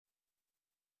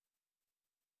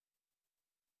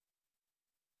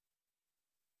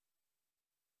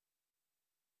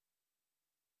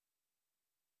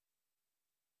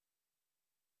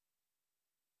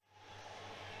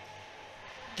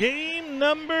Game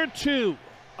number 2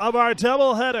 of our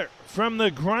doubleheader from the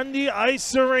Grundy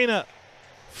Ice Arena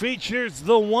features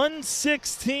the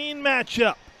 1-16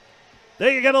 matchup.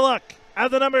 There you get a look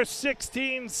at the number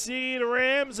 16 seed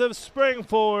Rams of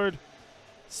Springford,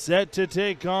 set to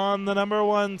take on the number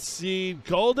 1 seed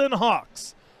Golden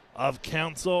Hawks of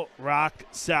Council Rock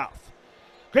South.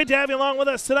 Great to have you along with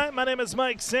us tonight. My name is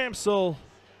Mike Samsel.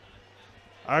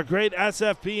 Our great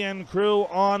SFPN crew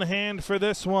on hand for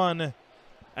this one.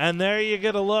 And there you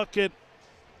get a look at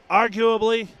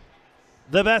arguably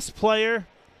the best player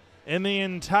in the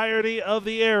entirety of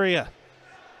the area.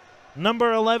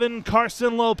 Number 11,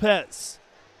 Carson Lopez.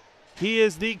 He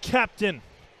is the captain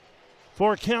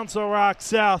for Council Rock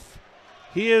South.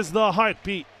 He is the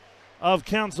heartbeat of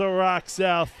Council Rock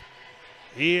South.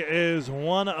 He is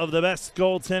one of the best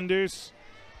goaltenders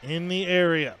in the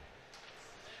area.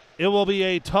 It will be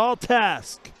a tall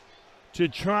task to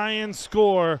try and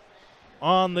score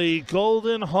on the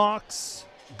Golden Hawks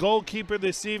goalkeeper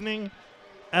this evening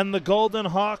and the Golden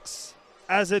Hawks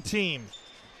as a team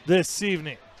this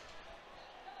evening.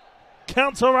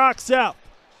 Council Rock South,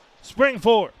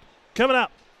 Springford, coming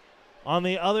up on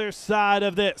the other side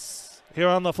of this here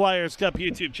on the Flyers Cup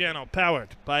YouTube channel,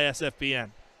 powered by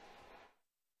SFPN.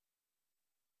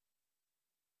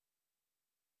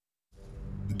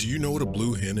 Do you know what a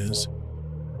blue hen is?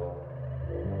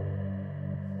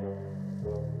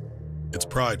 It's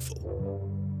prideful,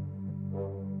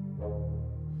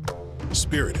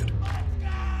 spirited,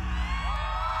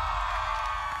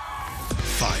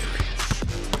 fiery.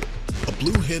 A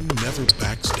blue hen never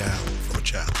backs down from a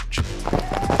challenge.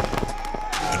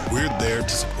 And we're there to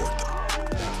support them.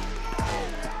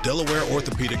 Delaware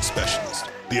Orthopedic Specialist,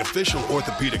 the official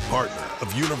orthopedic partner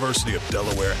of University of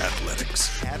Delaware Athletics.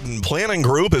 Haddon Planning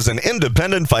Group is an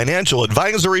independent financial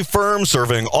advisory firm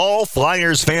serving all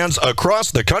Flyers fans across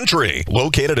the country.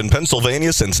 Located in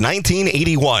Pennsylvania since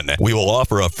 1981, we will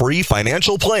offer a free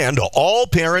financial plan to all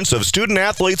parents of student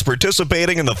athletes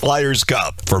participating in the Flyers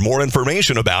Cup. For more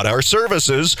information about our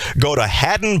services, go to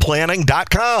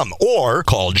haddonplanning.com or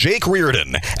call Jake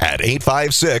Reardon at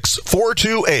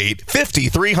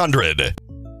 856-428-5300.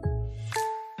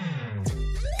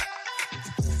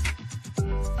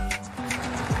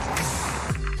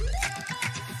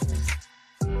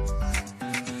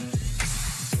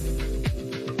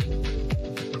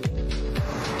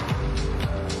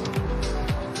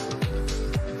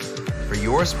 For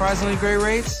your surprisingly great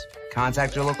rates,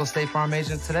 contact your local State Farm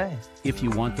agent today. If you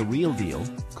want the real deal,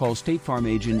 call State Farm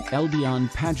agent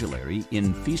Eldion Padulary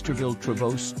in Feasterville,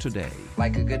 Trevose today.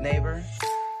 Like a good neighbor,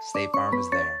 State Farm is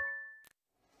there.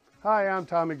 Hi, I'm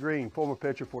Tommy Green, former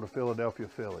pitcher for the Philadelphia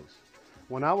Phillies.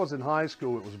 When I was in high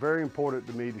school, it was very important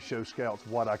to me to show scouts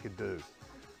what I could do.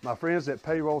 My friends at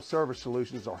Payroll Service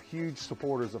Solutions are huge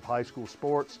supporters of high school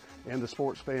sports and the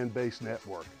Sports Fan Base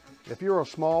Network. If you're a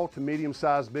small to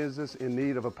medium-sized business in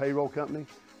need of a payroll company,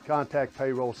 contact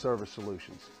Payroll Service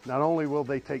Solutions. Not only will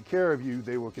they take care of you,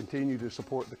 they will continue to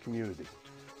support the community.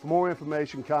 For more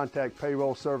information, contact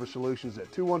Payroll Service Solutions at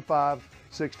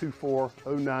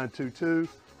 215-624-0922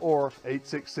 or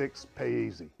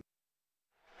 866-PAY-EASY.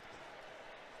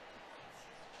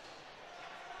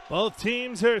 Both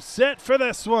teams are set for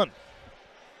this one.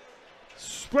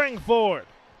 Springford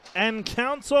and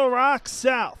Council Rock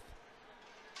South.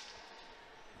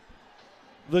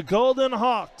 The Golden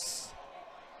Hawks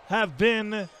have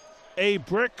been a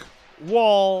brick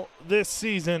wall this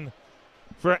season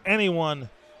for anyone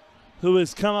who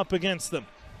has come up against them.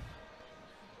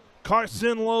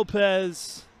 Carson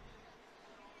Lopez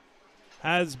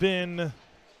has been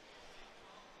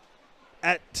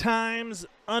at times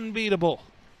unbeatable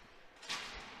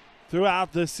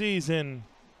throughout the season.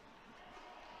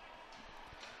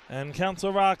 And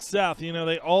Council Rock South, you know,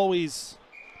 they always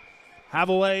have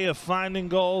a way of finding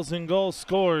goals and goal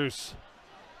scorers.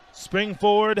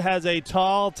 Springford has a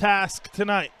tall task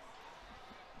tonight.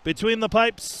 Between the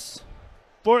pipes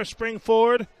for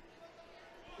Springford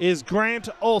is Grant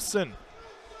Olson,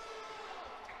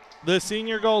 the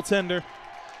senior goaltender.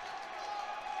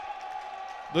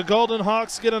 The Golden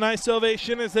Hawks get a nice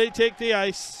ovation as they take the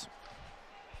ice.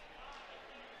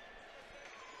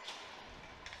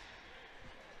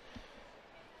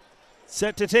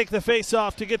 Set to take the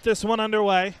face-off to get this one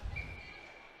underway.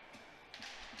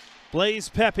 Blaze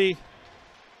Pepe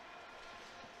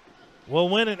will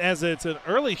win it as it's an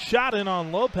early shot in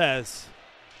on Lopez,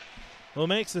 who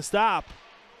makes the stop.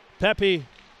 Pepe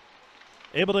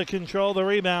able to control the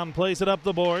rebound, plays it up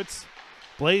the boards.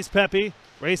 Blaze Pepe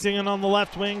racing in on the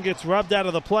left wing, gets rubbed out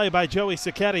of the play by Joey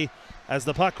Sacchetti as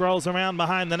the puck rolls around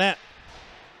behind the net.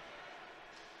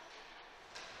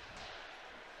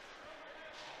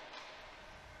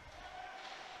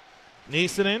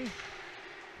 Niisanen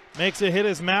makes a hit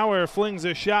as Maurer flings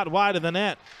a shot wide of the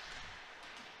net.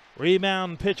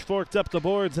 Rebound pitchforked up the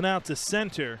boards and out to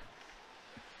center.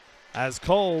 As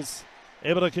Coles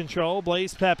able to control,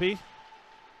 Blaze Pepe.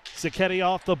 Sacchetti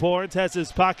off the boards, has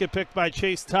his pocket picked by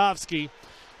Chase Tovsky,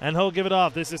 and he'll give it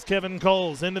off. This is Kevin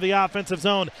Coles into the offensive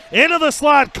zone, into the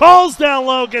slot. Coles down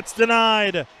low, gets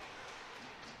denied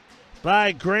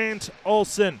by Grant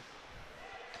Olson.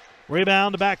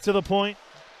 Rebound back to the point.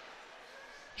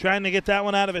 Trying to get that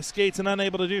one out of his skates and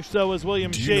unable to do so is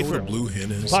William Do you know Schaefer. what a blue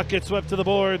hen is? Puck gets swept to the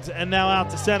boards and now out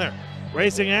to center.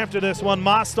 Racing after this one,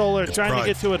 Mostoller It's trying to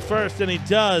get to it first, and he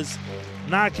does,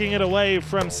 knocking it away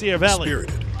from Ciarvelli.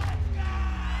 Spirited.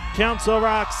 Council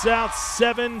Rock South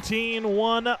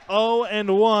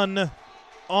 17-1-0-1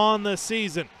 on the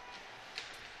season.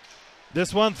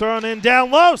 This one thrown in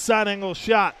down low, side angle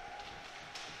shot.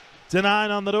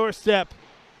 Denied on the doorstep,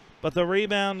 but the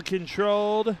rebound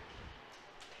controlled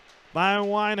by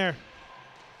Weiner.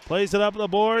 Plays it up the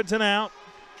boards and out.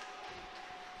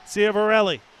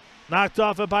 Ciarvelli knocked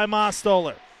off it by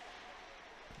Mostoller.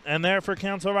 And there for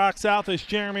Council Rock South is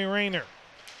Jeremy Rayner.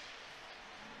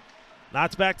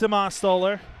 Knots back to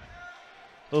Mostoller,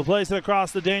 who plays it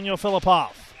across to Daniel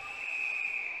Filipov.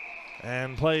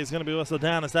 And play is going to be whistled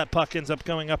down as that puck ends up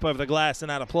going up over the glass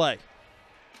and out of play.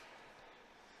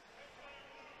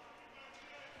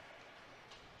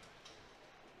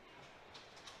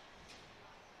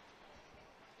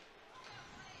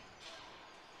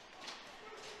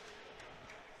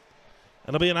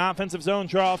 It'll be an offensive zone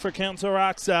draw for Council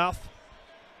Rock South.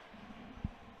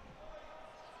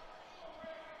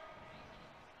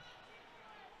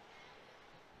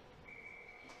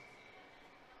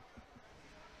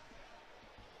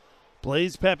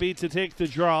 Blaze Pepe to take the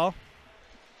draw.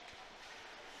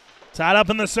 Tied up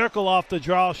in the circle off the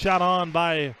draw. Shot on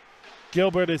by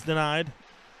Gilbert is denied.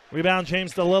 Rebound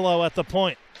James DeLillo at the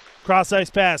point. Cross ice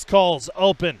pass. Coles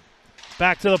open.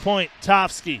 Back to the point.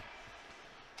 Tovsky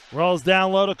rolls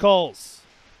down low to Coles.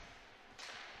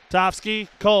 Tovsky,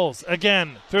 Coles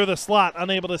again through the slot.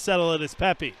 Unable to settle it is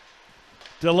Pepe.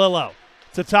 DeLillo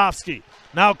to Tovsky.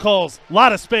 Now Coles.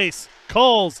 Lot of space.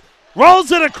 Coles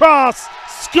rolls it across.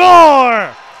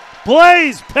 Score!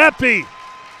 Blaze Pepe.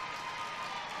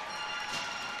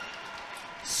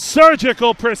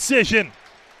 Surgical precision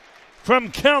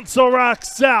from Council Rock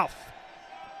South.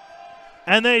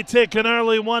 And they take an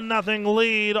early 1-0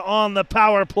 lead on the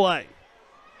power play.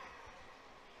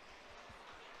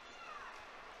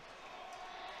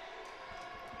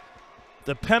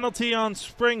 The penalty on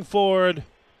Springford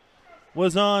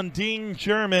was on Dean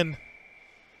German.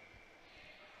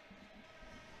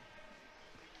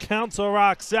 Council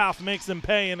Rock South makes him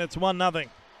pay, and it's 1-0.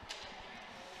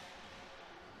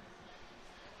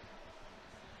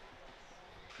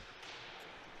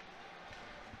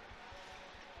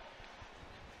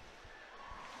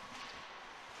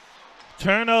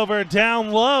 Turnover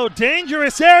down low.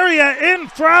 Dangerous area in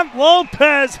front.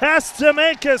 Lopez has to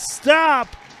make a stop,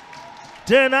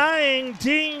 denying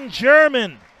Dean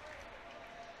German.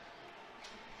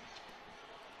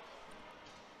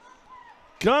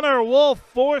 Gunnar Wolf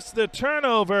forced the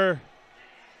turnover,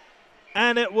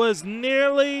 and it was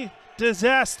nearly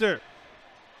disaster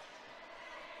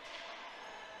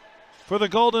for the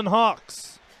Golden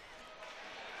Hawks.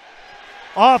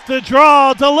 Off the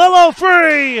draw, DeLillo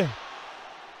free,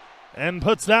 and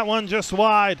puts that one just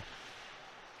wide.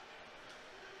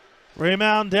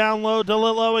 Rebound down low,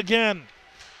 DeLillo again.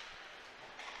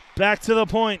 Back to the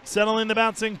point, settling the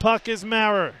bouncing puck is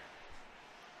Maurer.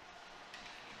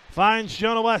 Finds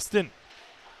Jonah Weston.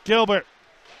 Gilbert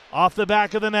off the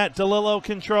back of the net. DeLillo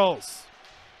controls.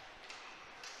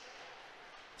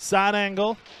 Side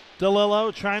angle.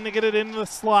 DeLillo trying to get it into the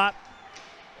slot.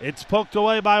 It's poked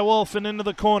away by Wolf and into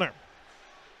the corner.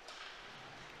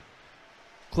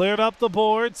 Cleared up the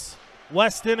boards.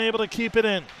 Weston able to keep it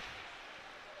in.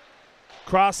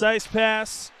 Cross ice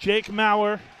pass. Jake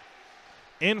Maurer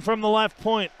in from the left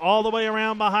point all the way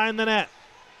around behind the net.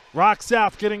 Rock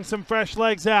South getting some fresh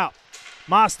legs out.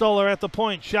 Mostoller at the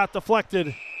point, shot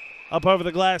deflected up over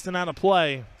the glass and out of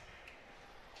play.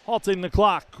 Halting the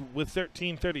clock with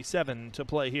 13:37 to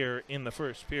play here in the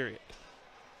first period.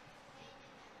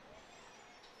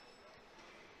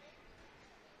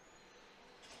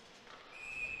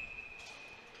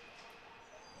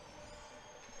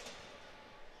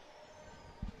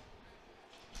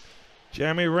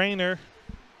 Jeremy Rayner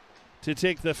to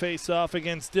take the face-off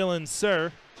against Dylan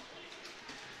Sir.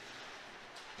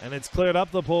 And it's cleared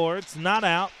up the boards, not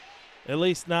out, at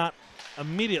least not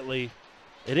immediately.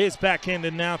 It is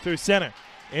backhanded now through center.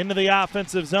 Into the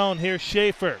offensive zone, here's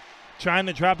Schaefer. trying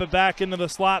to drop it back into the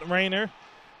slot. Rayner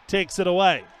takes it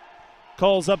away.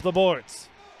 Coles up the boards.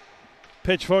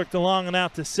 Pitchforked along and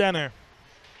out to center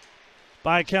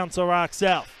by Council Rock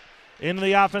South. Into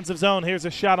the offensive zone. Here's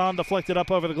a shot on, deflected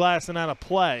up over the glass and out of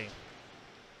play.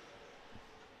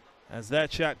 As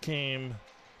that shot came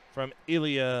from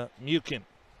Ilya Mukin.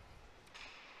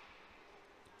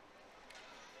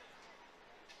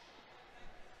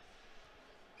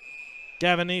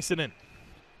 Gavin Nisanen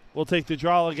will take the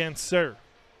draw against Sir.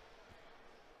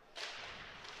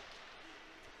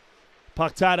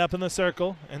 Puck tied up in the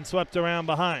circle and swept around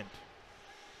behind.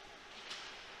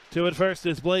 To it first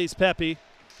is Blaze Pepe.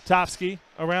 Tofsky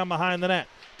around behind the net.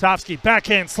 Tofsky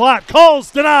backhand slot.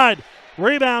 Coles denied.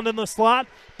 Rebound in the slot.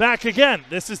 Back again.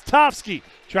 This is Tofsky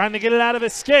trying to get it out of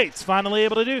his skates. Finally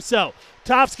able to do so.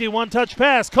 Tofsky one-touch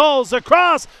pass. Coles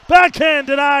across. Backhand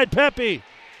denied. Pepe.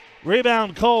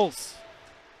 Rebound Coles.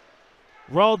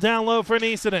 Roll down low for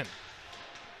Nisanen.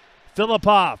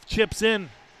 Filipov chips in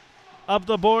up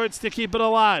the boards to keep it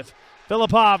alive.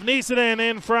 Filipov, Nisanen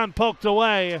in front, poked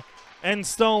away and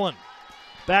stolen.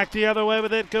 Back the other way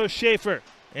with it goes Schaefer.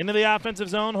 Into the offensive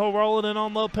zone. He'll roll it in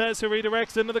on Lopez, who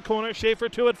redirects into the corner. Schaefer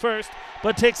to it first,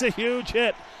 but takes a huge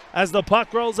hit. As the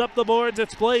puck rolls up the boards,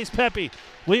 it's Blaze Pepe.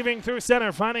 Weaving through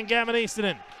center, finding Gavin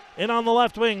Nisanen. In on the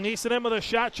left wing. Nisanen with a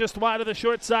shot just wide of the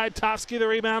short side. Tofsky the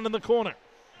rebound in the corner.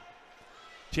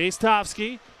 Chase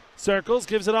Tofsky circles,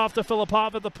 gives it off to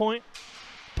Filipov at the point.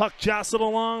 Puck jostled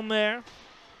along there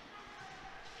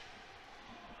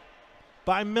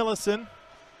by Millison.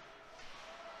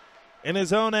 In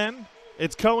his own end,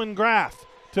 it's Cohen Graff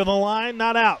to the line,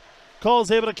 not out.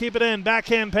 Cole's able to keep it in.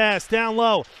 Backhand pass down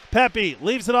low. Pepe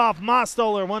leaves it off.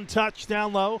 Mostoller, one touch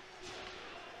down low.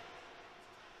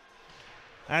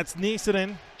 That's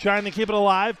Nisanen trying to keep it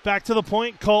alive. Back to the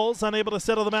point. Coles unable to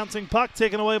settle the bouncing puck.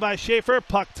 Taken away by Schaefer.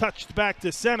 Puck touched back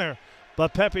to center.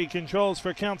 But Pepe controls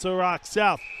for Council Rock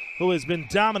South, who has been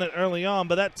dominant early on.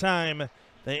 But that time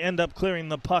they end up clearing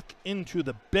the puck into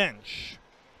the bench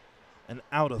and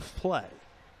out of play.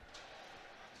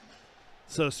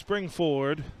 So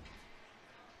Springford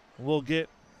will get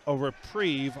a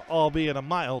reprieve, albeit a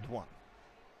mild one,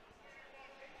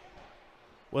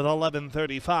 with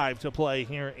 11:35 to play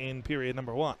here in period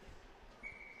number 1.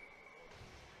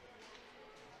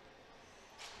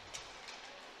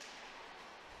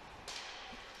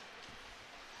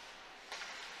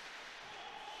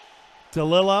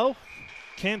 DeLillo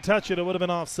can't touch it. It would have been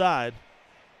offside.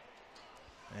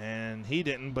 And he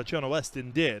didn't, but Jonah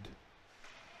Weston did.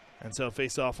 And so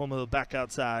face-off will move back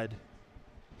outside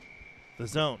the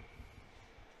zone.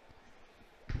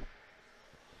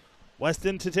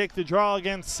 Weston to take the draw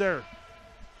against Sir.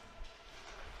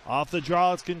 Off the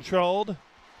draw, it's controlled.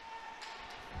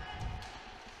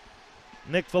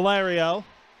 Nick Valerio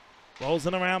rolls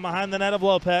it around behind the net of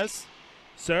Lopez.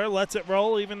 Sir lets it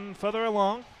roll even further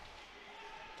along.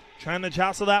 Trying to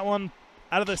jostle that one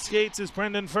out of the skates is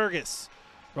Brendan Fergus.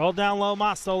 Rolled down low,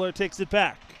 Mostoller takes it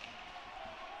back.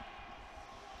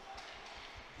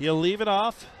 He'll leave it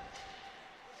off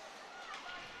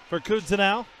for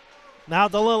Kudzenow. Now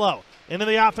DeLillo into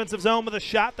the offensive zone with a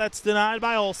shot that's denied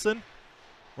by Olsen.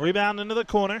 Rebound into the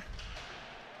corner.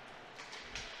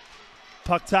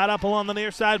 Puck tied up along the near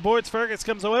side boards. Fergus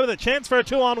comes away with a chance for a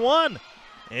 2-on-1.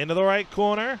 Into the right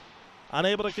corner.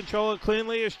 Unable to control it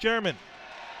cleanly is German.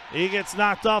 He gets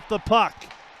knocked off the puck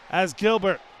as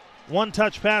Gilbert.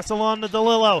 One-touch pass along to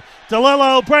DeLillo.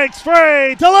 DeLillo breaks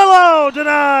free. DeLillo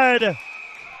denied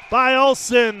by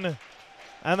Olsen.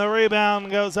 And the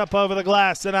rebound goes up over the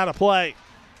glass and out of play.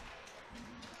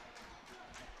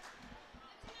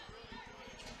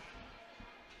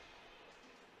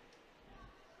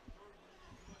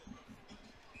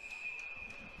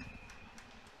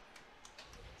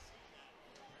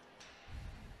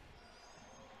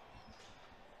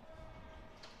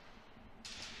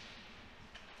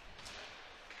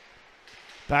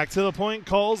 Back to the point,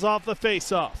 Coles off the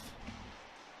face-off.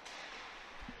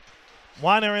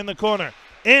 Weiner in the corner.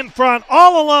 In front,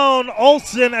 all alone.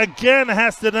 Olsen again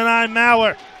has to deny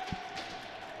Maurer.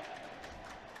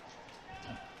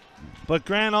 But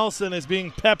Grant Olsen is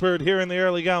being peppered here in the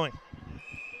early going.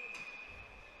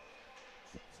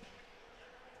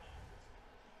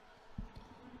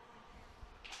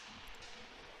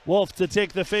 Wolf to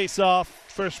take the face-off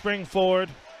for Springford.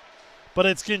 But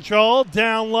it's controlled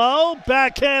down low.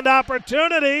 Backhand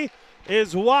opportunity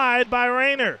is wide by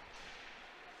Rayner.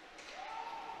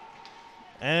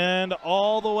 And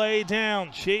all the way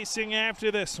down, chasing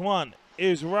after this one,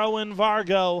 is Rowan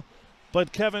Vargo.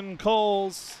 But Kevin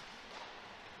Coles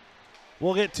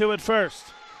will get to it first.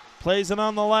 Plays it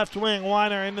on the left wing.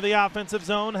 Weiner into the offensive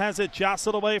zone. Has it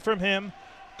jostled away from him.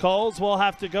 Coles will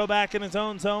have to go back in his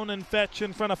own zone and fetch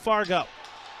in front of Fargo.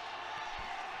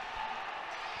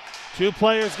 Two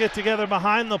players get together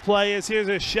behind the play as here's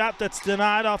a shot that's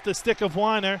denied off the stick of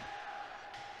Weiner.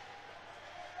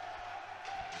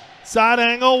 Side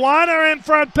angle, Weiner in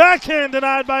front, backhand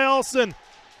denied by Olsen.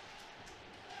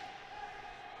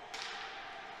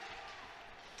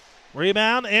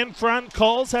 Rebound in front,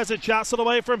 Coles has it jostled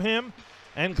away from him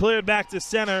and cleared back to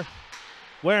center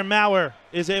where Maurer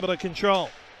is able to control.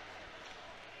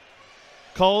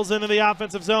 Coles into the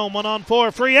offensive zone,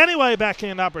 1-on-4, free anyway,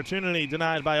 backhand opportunity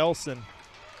denied by Olsen.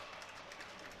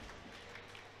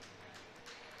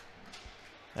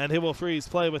 And he will freeze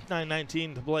play with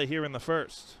 9:19 to play here in the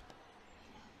first.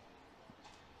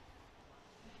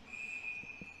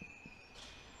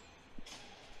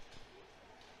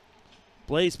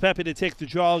 Blaze Pepe to take the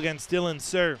draw against Dylan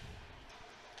Sir.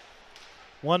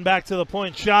 One back to the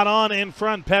point, shot on in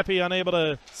front. Pepe unable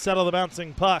to settle the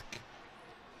bouncing puck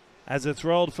as it's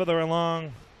rolled further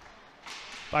along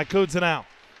by Kudzinau.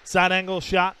 Side angle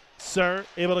shot, Sir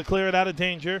able to clear it out of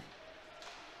danger.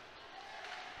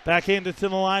 Backhanded to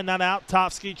the line, not out.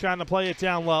 Tofsky trying to play it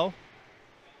down low,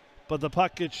 but the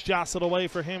puck gets jostled away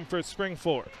for him for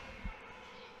Springford.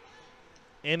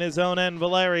 In his own end,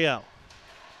 Valerio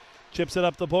chips it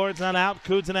up the boards, not out.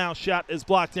 Kudzinau's shot is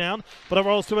blocked down, but it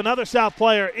rolls to another South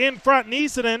player in front.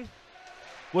 Niisanen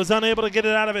was unable to get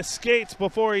it out of his skates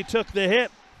before he took the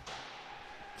hit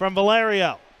from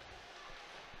Valerio.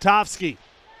 Tofsky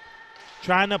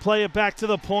trying to play it back to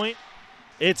the point.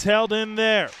 It's held in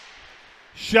there.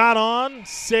 Shot on,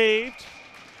 saved,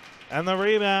 and the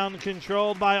rebound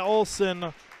controlled by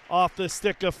Olsen off the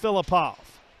stick of Filipov.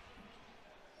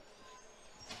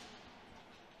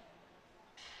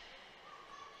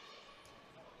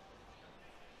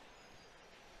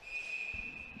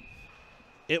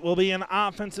 It will be an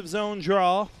offensive zone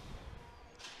draw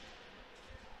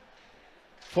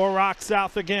for Rock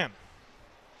South again.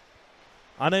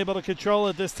 Unable to control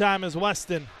it this time is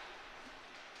Weston.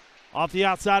 Off the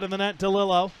outside of the net,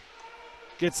 DeLillo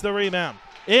gets the rebound.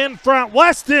 In front,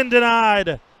 Weston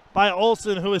denied by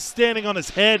Olsen, who is standing on his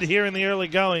head here in the early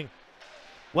going.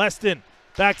 Weston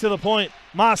back to the point.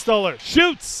 Mostoller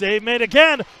shoots, save made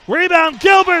again. Rebound,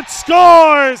 Gilbert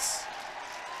scores!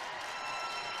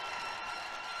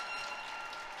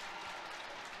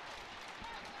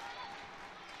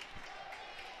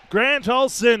 Grant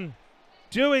Olsen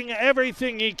doing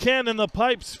everything he can in the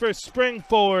pipes for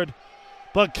Springford,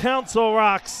 but Council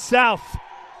Rock South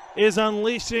is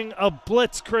unleashing a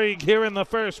blitzkrieg here in the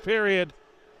first period.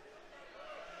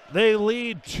 They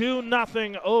lead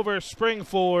 2-0 over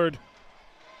Springford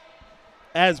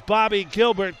as Bobby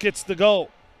Gilbert gets the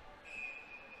goal.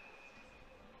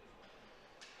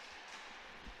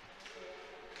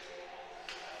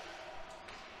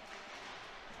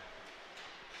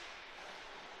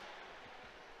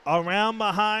 Around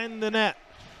behind the net.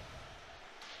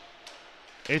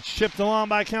 It's chipped along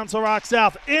by Council Rock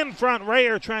South. In front,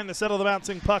 Rayer trying to settle the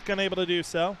bouncing puck, unable to do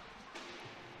so.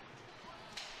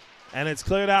 And it's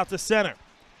cleared out to center.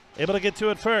 Able to get to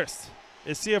it first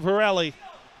is Sia Varelli,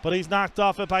 but he's knocked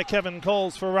off it by Kevin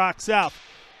Coles for Rock South,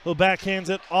 who backhands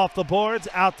it off the boards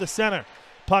out to center.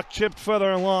 Puck chipped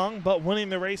further along, but winning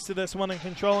the race to this one and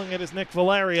controlling it is Nick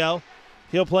Valerio.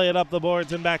 He'll play it up the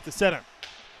boards and back to center.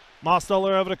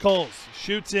 Mostoller over to Coles.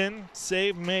 Shoots in.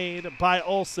 Save made by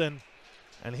Olsen.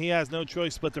 And he has no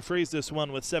choice but to freeze this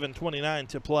one with 7:29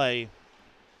 to play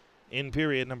in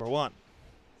period number one.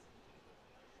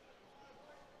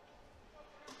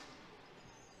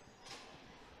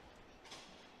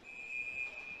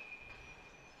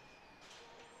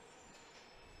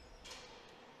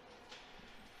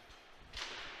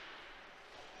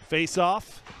 Face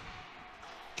off.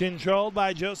 Controlled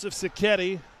by Joseph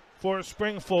Sacchetti for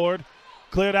Springford.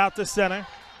 Cleared out to center.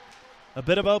 A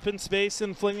bit of open space,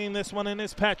 and flinging this one in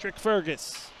is Patrick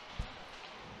Fergus.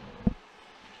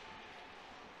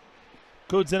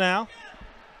 Kudzinau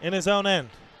in his own end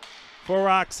for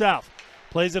Rock South.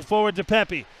 Plays it forward to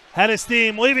Pepe. Had his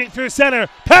steam, weaving through center.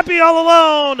 Pepe all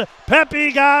alone.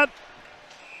 Pepe got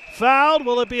fouled.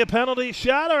 Will it be a penalty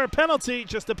shot or a penalty?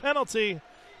 Just a penalty.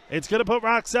 It's going to put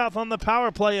Rock South on the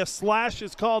power play. A slash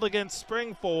is called against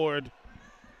Springford.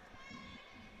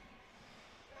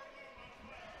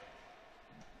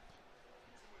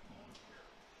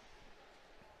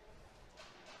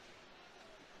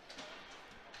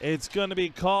 It's going to be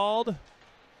called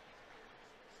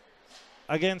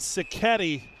against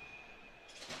Sacchetti.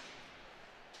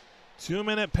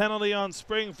 2-minute penalty on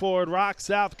Springford. Rock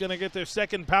South going to get their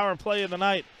second power play of the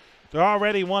night. They're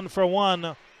already 1 for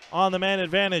 1 on the man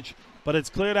advantage, but it's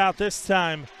cleared out this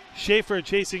time. Schaefer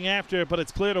chasing after it, but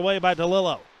it's cleared away by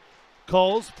DeLillo.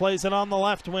 Coles plays it on the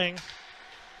left wing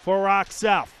for Rock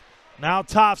South. Now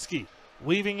Tofsky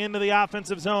weaving into the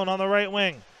offensive zone on the right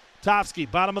wing. Tofsky,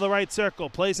 bottom of the right circle,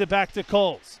 plays it back to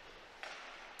Coles.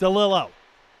 DeLillo.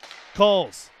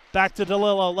 Coles, back to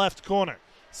DeLillo, left corner.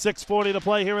 6:40 to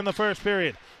play here in the first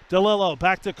period. DeLillo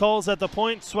back to Coles at the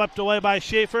point, swept away by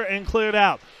Schaefer and cleared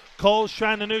out. Coles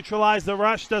trying to neutralize the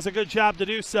rush, does a good job to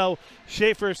do so.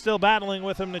 Schaefer still battling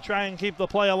with him to try and keep the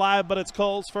play alive, but it's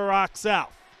Coles for Rock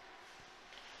South.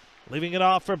 Leaving it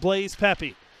off for Blaze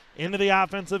Pepe. Into the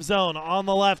offensive zone on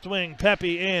the left wing.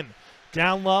 Pepe in.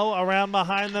 Down low, around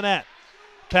behind the net.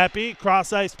 Pepe,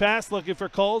 cross-ice pass, looking for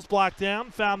Coles. Blocked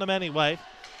down, found him anyway.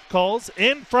 Coles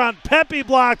in front. Pepe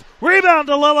blocked. Rebound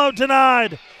to DeLillo,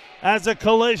 denied. As a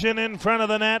collision in front of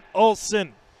the net,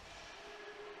 Olsen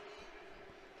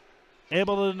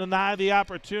able to deny the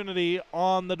opportunity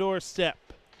on the doorstep.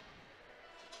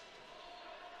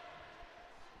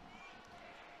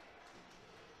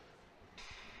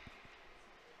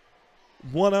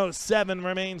 .107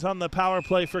 remains on the power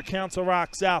play for Council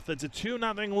Rock South. It's a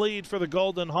 2-0 lead for the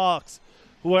Golden Hawks,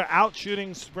 who are out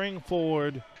shooting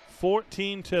Springford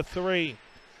 14-3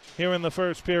 here in the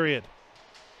first period.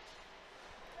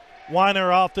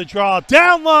 Weiner off the draw.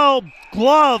 Down low,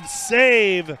 glove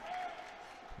save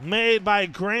made by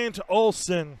Grant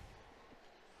Olsen,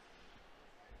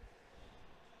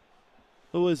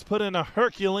 who has put in a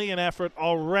Herculean effort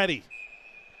already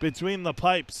between the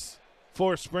pipes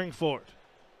for Springford.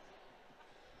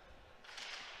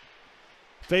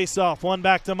 Face off, one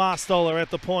back to Mostoller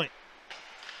at the point.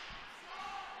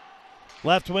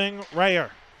 Left wing,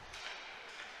 Rayer.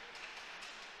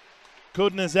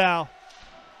 Kudnazal.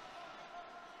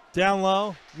 Down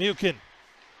low, Mukin.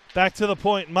 Back to the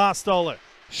point, Mostoller.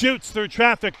 Shoots through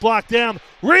traffic, blocked down.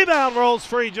 Rebound rolls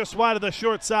free just wide of the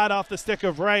short side off the stick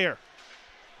of Rayer.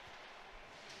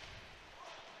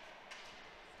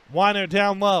 Weiner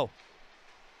down low.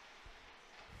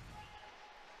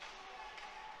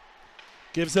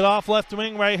 Gives it off left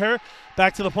wing, Rayer.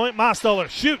 Back to the point, Mostoller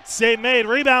shoots, save made,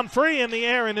 rebound free in the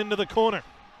air and into the corner.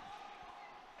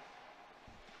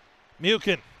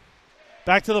 Mukin.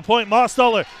 Back to the point,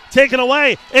 Mostoller taken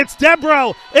away. It's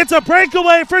Debro. It's a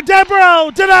breakaway for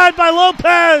Debro. Denied by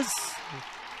Lopez.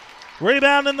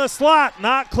 Rebound in the slot,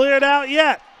 not cleared out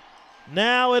yet.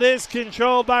 Now it is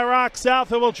controlled by Rock South,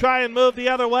 who will try and move the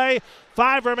other way.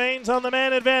 5 remains on the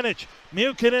man advantage.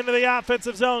 Mukin into the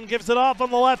offensive zone, gives it off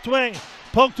on the left wing.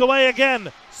 Poked away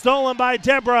again, stolen by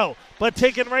Debro, but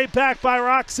taken right back by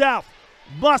Rock South.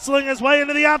 Bustling his way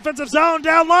into the offensive zone,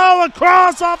 down low,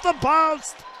 across off the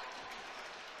post.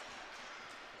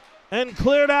 And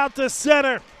cleared out to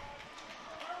center.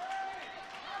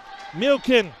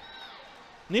 Mukin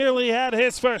nearly had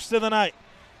his first of the night.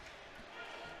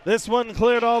 This one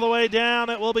cleared all the way down.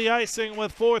 It will be icing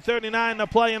with 4:39 to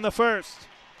play in the first.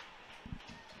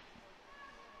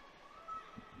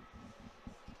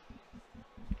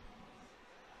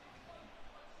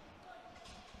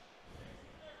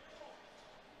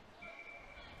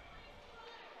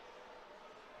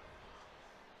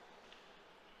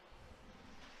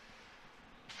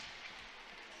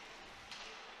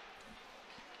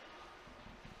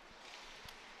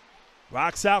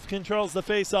 Rock South controls the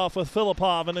faceoff with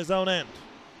Filipov in his own end.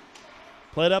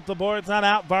 Played up the boards, not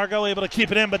out. Vargo able to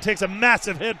keep it in, but takes a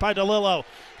massive hit by DeLillo,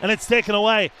 and it's taken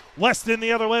away. Weston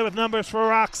the other way with numbers for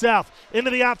Rock South. Into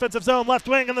the offensive zone, left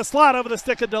wing in the slot over the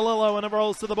stick of DeLillo, and it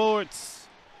rolls to the boards.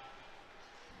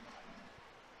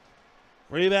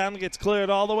 Rebound gets cleared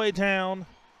all the way down,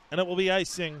 and it will be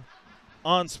icing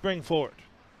on Springford.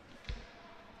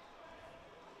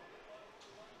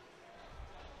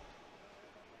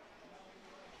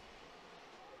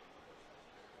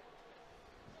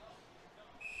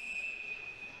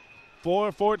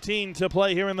 .4:14 to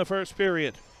play here in the first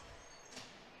period.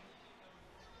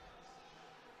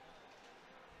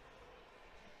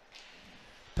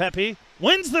 Pepe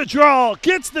wins the draw,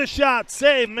 gets the shot,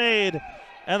 save made,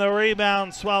 and the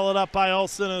rebound swallowed up by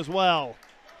Olsen as well.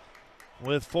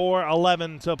 With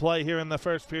 4:11 to play here in the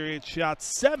first period, shot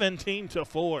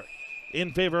 17-4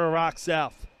 in favor of Rock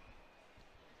South.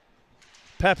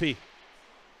 Pepe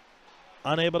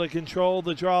unable to control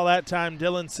the draw that time.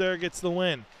 Dylan Sir gets the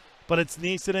win. But it's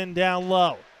Nisanen down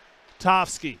low.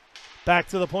 Tofsky back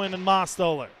to the point in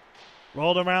Mostoller.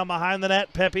 Rolled around behind the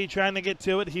net. Pepe trying to get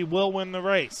to it. He will win the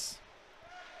race.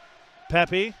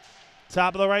 Pepe,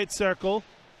 top of the right circle.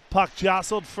 Puck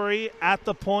jostled free at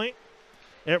the point.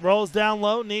 It rolls down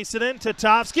low. Nisanen to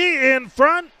Tofsky in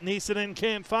front. Nisanen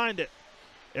can't find it.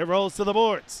 It rolls to the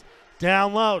boards.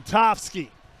 Down low, Tofsky.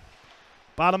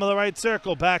 Bottom of the right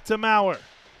circle, back to Maurer.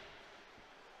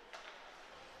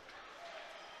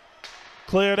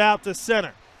 Cleared out to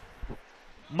center.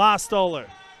 Mostoller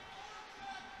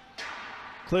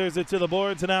clears it to the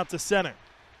boards and out to center.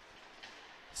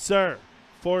 Sir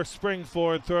for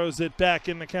Springford throws it back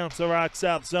in the Council Rock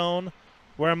South zone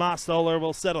where Mostoller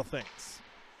will settle things.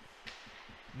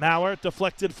 Maurer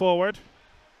deflected forward.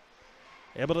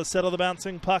 Able to settle the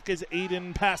bouncing puck is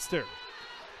Aiden Pastor.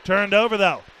 Turned over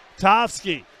though.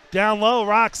 Tovsky down low,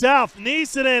 Rock South.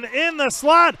 Niisanen in the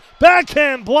slot.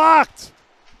 Backhand blocked.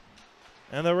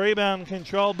 And the rebound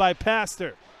controlled by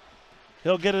Pastor.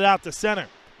 He'll get it out to center.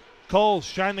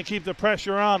 Coles trying to keep the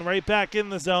pressure on, right back in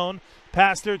the zone.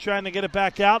 Pastor trying to get it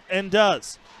back out and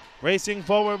does. Racing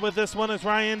forward with this one is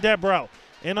Ryan Debro.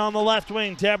 In on the left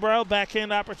wing, Debro,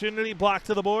 backhand opportunity, blocked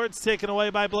to the boards, taken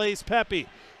away by Blaze Pepe.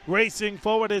 Racing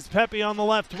forward is Pepe on the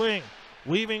left wing.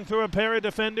 Weaving through a pair of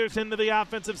defenders into the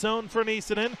offensive zone for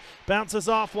Niisanen. Bounces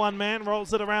off one man,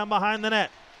 rolls it around behind the net.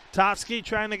 Tovsky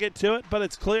trying to get to it, but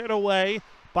it's cleared away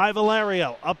by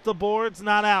Valerio. Up the boards,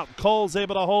 not out. Cole's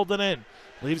able to hold it in.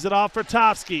 Leaves it off for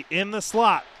Tovsky in the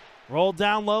slot. Rolled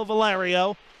down low,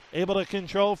 Valerio. Able to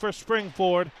control for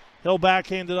Springford. He'll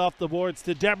backhand it off the boards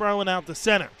to Debro and out to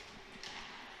center.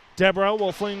 Debro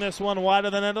will fling this one wide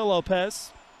of the net to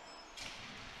Lopez.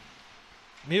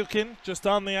 Mukin just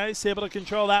on the ice, able to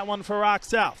control that one for Rock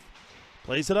South.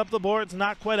 Plays it up the boards,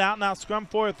 not quite out. Now scrum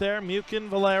fourth there. Mukin,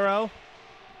 Valero,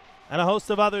 and a host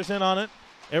of others in on it.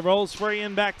 It rolls free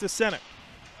and back to center.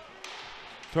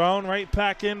 Thrown right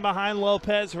back in behind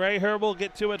Lopez. Ray Herb will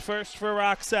get to it first for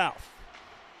Rock South.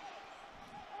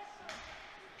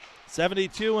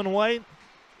 72 in white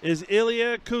is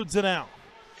Ilya Kudzanow.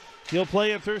 He'll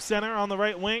play it through center on the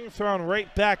right wing, thrown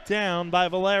right back down by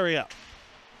Valerio.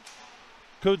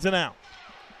 Kudzanow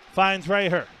finds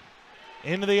Rayher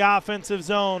into the offensive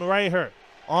zone. Rayher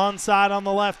onside on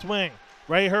the left wing.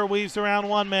 Rayher weaves around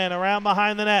one man, around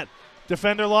behind the net.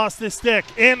 Defender lost his stick.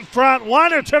 In front,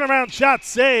 Weiner turnaround shot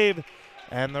saved.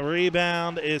 And the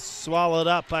rebound is swallowed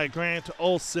up by Grant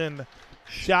Olson.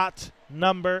 Shot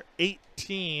number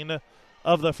 18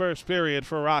 of the first period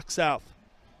for Rock South.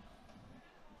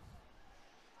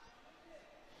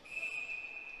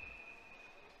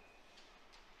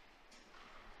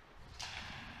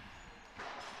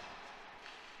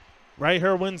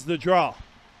 Rayher wins the draw.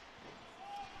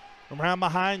 Around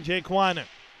behind, Jake Weiner.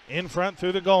 In front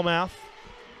through the goal mouth.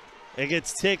 It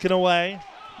gets taken away,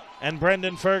 and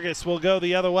Brendan Fergus will go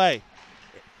the other way.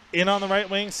 In on the right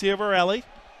wing, Ciavarelli.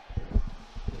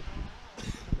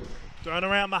 Thrown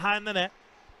around behind the net.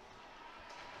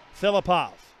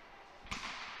 Filipov.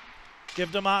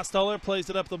 Give to Mostoller, plays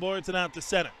it up the boards and out to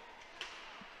center.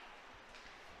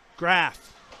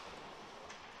 Graff.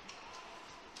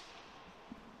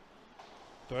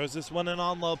 Throws this one in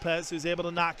on Lopez, who's able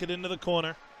to knock it into the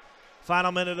corner.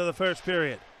 Final minute of the first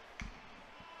period.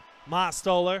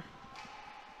 Mostoller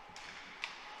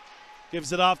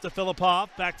gives it off to Filipov.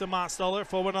 Back to Mostoller,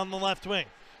 forward on the left wing.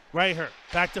 Rayher,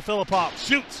 back to Filipov.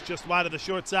 Shoots just wide of the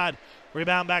short side.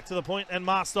 Rebound back to the point, and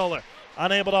Mostoller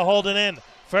unable to hold it in.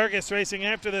 Fergus racing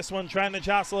after this one, trying to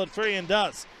jostle it free, and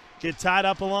does. Get tied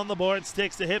up along the boards,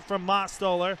 takes the hit from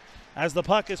Mostoller as the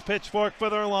puck is pitchfork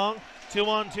further along.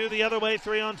 2-on-2 the other way,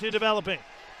 3-on-2 developing.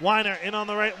 Weiner in on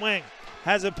the right wing.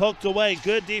 Has it poked away.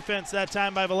 Good defense that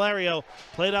time by Valerio.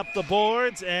 Played up the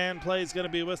boards, and play is going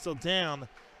to be whistled down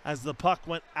as the puck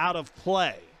went out of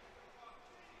play.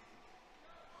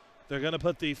 They're going to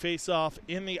put the face-off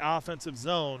in the offensive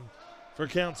zone for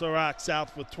Council Rock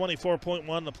South with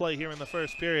 24.1 to play here in the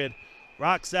first period.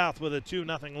 Rock South with a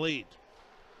 2-0 lead.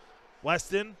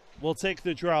 Weston will take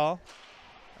the draw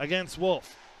against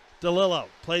Wolf. DeLillo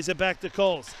plays it back to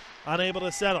Coles. Unable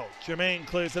to settle. Jermaine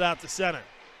clears it out to center.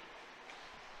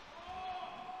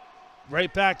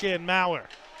 Right back in, Maurer.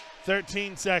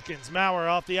 13 seconds. Maurer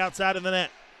off the outside of the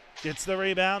net. Gets the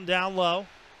rebound down low.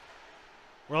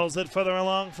 Rolls it further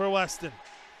along for Weston.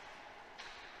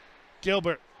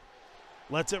 Gilbert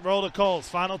lets it roll to Coles.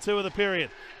 Final 2 of the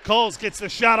period. Coles gets the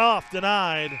shot off,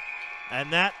 denied.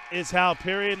 And that is how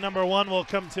period number 1 will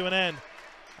come to an end.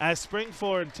 As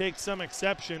Springford takes some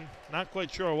exception, not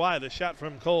quite sure why, the shot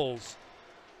from Coles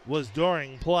was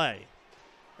during play.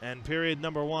 And period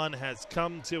number 1 has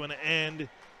come to an end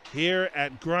here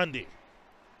at Grundy.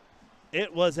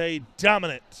 It was a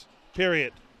dominant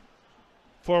period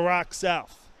for Rock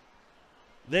South.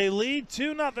 They lead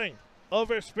 2-0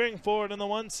 over Springford in the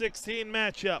 116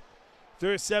 matchup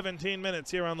through 17 minutes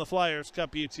here on the Flyers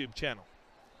Cup YouTube channel.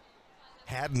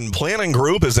 Haddon Planning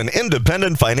Group is an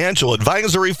independent financial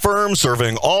advisory firm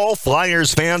serving all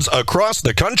Flyers fans across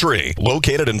the country.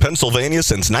 Located in Pennsylvania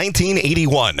since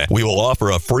 1981, we will offer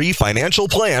a free financial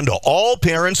plan to all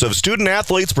parents of student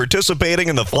athletes participating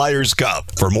in the Flyers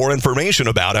Cup. For more information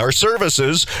about our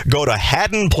services, go to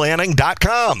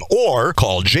haddonplanning.com or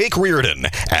call Jake Reardon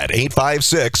at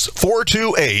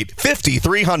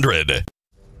 856-428-5300.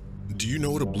 Do you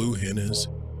know what a blue hen is?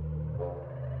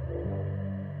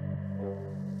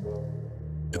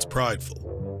 It's prideful,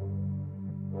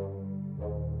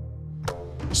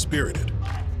 spirited,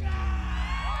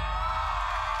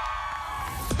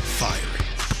 fiery.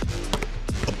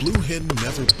 A blue hen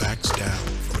never backs down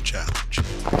from a challenge.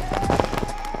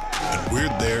 And we're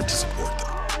there to support them.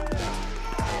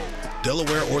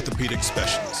 Delaware Orthopedic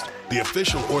Specialist, the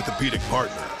official orthopedic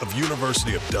partner of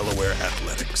University of Delaware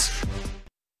Athletics.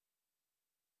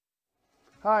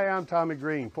 Hi, I'm Tommy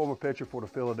Green, former pitcher for the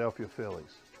Philadelphia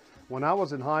Phillies. When I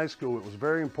was in high school, it was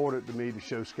very important to me to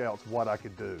show scouts what I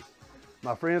could do.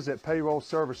 My friends at Payroll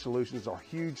Service Solutions are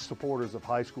huge supporters of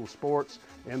high school sports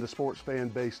and the Sports Fan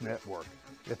Base Network.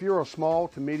 If you're a small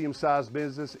to medium-sized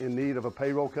business in need of a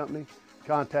payroll company,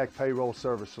 contact Payroll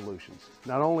Service Solutions.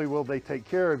 Not only will they take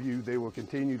care of you, they will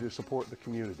continue to support the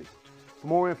community. For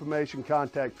more information,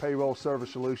 contact Payroll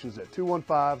Service Solutions at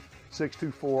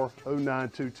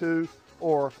 215-624-0922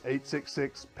 or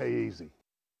 866-PAY-EASY.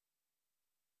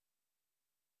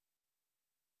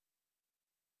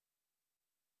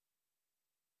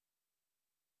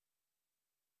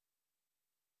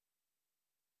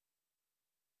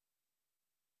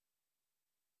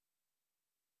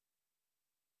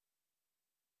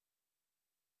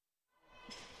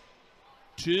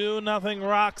 Two nothing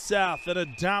Rock South in a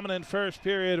dominant first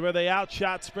period where they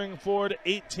outshot Spring-Ford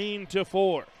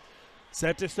 18-4.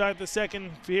 Set to start the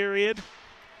second period.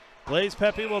 Blaze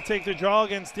Pepe will take the draw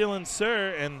against Dylan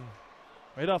Sir, and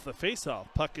right off the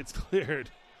faceoff, puck gets cleared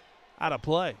out of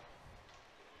play.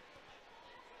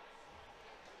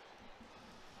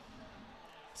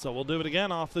 So we'll do it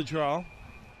again off the draw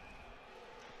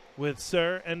with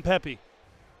Sir and Pepe.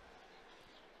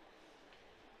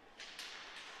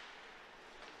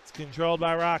 Controlled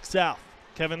by Rock South.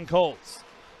 Kevin Coles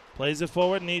plays it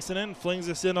forward. Niesonen flings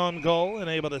us in on goal and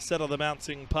able to settle the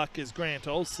bouncing puck is Grant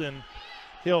Olson.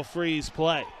 He'll freeze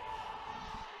play.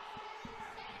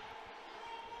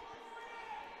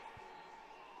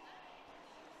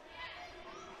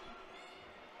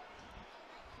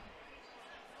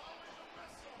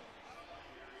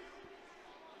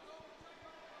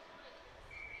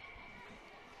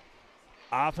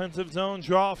 Offensive zone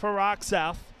draw for Rock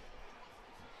South.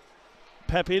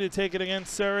 Pepe to take it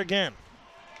against Sir again.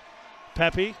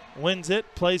 Pepe wins it,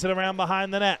 plays it around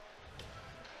behind the net.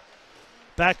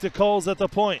 Back to Coles at the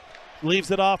point. Leaves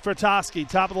it off for Toski.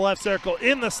 Top of the left circle,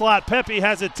 in the slot. Pepe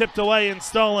has it tipped away and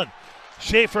stolen.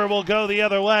 Schaefer will go the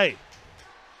other way.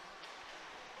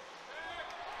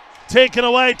 Taken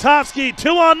away, Toski,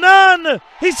 2-on-none.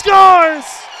 He scores!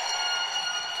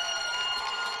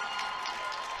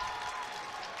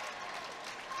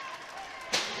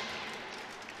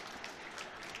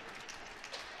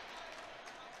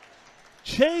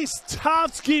 Chase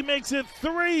Toski makes it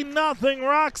 3-0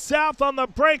 Rock South on the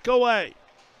breakaway.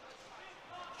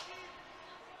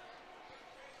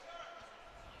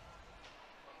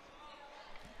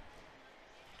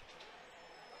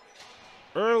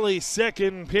 Early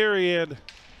second period.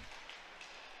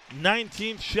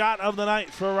 19th shot of the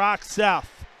night for Rock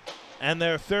South and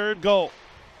their third goal.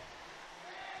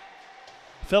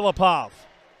 Filipov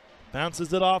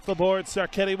bounces it off the board.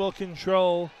 Sarketti will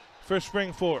control for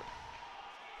Spring-Ford.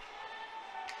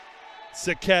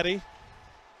 Sacchetti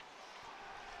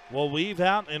will weave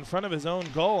out in front of his own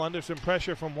goal under some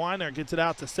pressure from Weiner. Gets it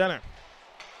out to center.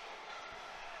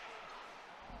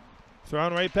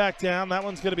 Thrown right back down. That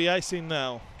one's going to be icing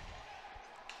though.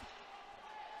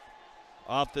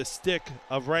 Off the stick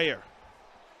of Rayer.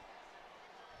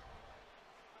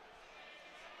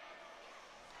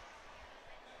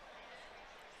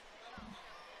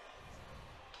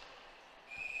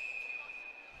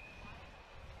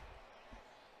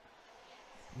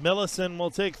 Millison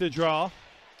will take the draw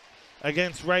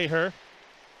against Raher.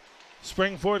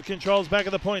 Spring-Ford controls back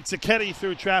of the point. Sacchetti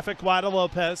through traffic, wide of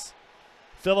Lopez.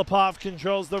 Filipov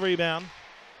controls the rebound.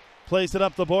 Plays it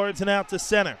up the boards and out to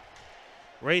center.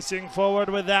 Racing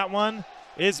forward with that one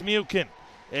is Mukin.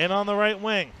 In on the right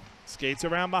wing. Skates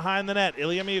around behind the net.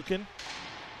 Ilya Mukin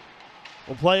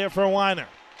will play it for Weiner.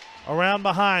 Around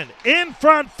behind. In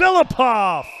front,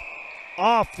 Filipov!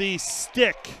 Off the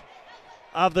stick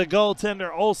of the goaltender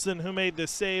Olsen, who made the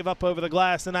save up over the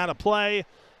glass and out of play.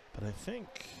 But I think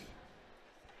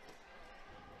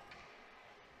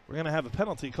We're going to have a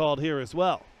penalty called here as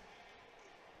well.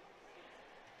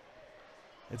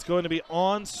 It's going to be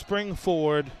on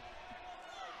Springford.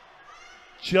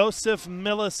 Joseph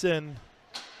Millison,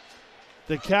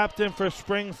 the captain for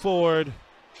Springford,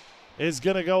 is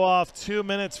going to go off 2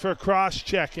 minutes for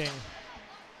cross-checking.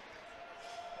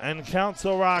 And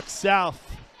Council Rock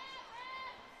South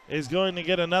is going to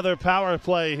get another power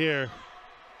play here.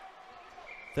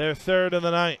 Their third of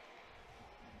the night.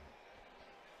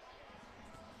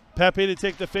 Pepe to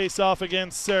take the face-off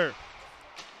against Sir.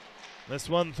 This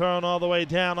one thrown all the way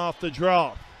down off the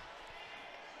draw.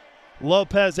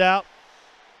 Lopez out.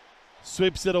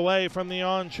 Sweeps it away from the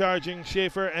on-charging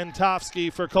Schaefer and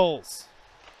Tofsky for Coles.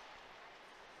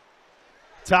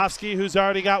 Tofsky, who's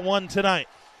already got one tonight.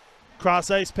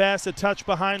 Cross-ice pass, a touch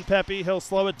behind Pepe. He'll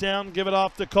slow it down, give it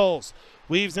off to Coles.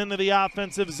 Weaves into the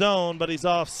offensive zone, but he's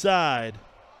offside.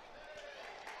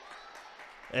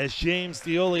 As James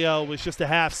DiOlio was just a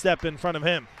half step in front of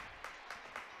him.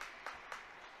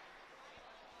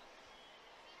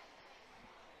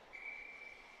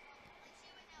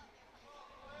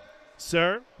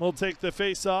 Sir will take the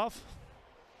face-off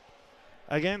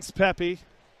against Pepe,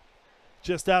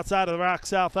 just outside of the Rock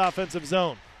South offensive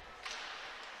zone.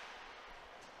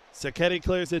 Sacchetti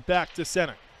clears it back to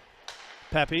center.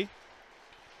 Pepe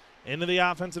into the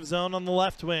offensive zone on the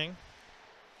left wing.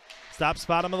 Stops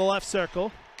bottom of the left circle.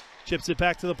 Chips it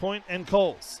back to the point, and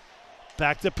Coles.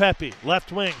 Back to Pepe,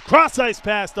 left wing. Cross-ice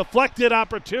pass, deflected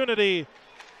opportunity.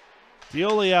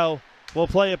 DiOlio will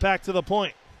play it back to the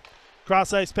point.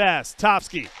 Cross-ice pass,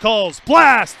 Tofsky, Coles,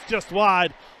 blast! Just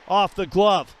wide off the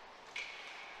glove.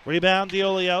 Rebound,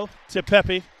 DiOlio to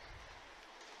Pepe.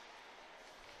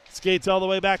 Skates all the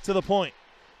way back to the point.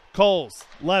 Coles,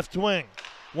 left wing.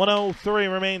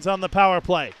 1:03 remains on the power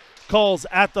play. Coles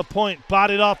at the point,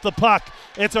 bodied off the puck.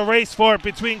 It's a race for it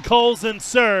between Coles and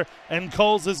Sir, and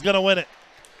Coles is going to win it.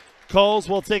 Coles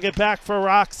will take it back for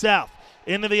Rock South.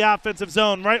 Into the offensive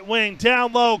zone, right wing,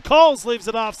 down low. Coles leaves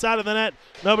it offside of the net.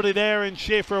 Nobody there, and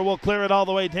Schaefer will clear it all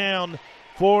the way down.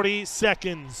 40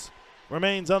 seconds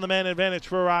remains on the man advantage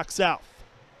for Rock South.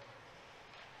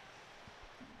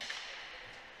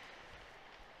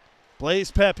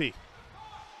 Blaze Pepe.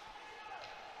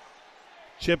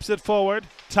 Chips it forward.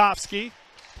 Tofsky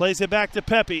plays it back to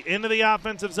Pepe. Into the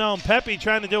offensive zone. Pepe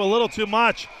trying to do a little too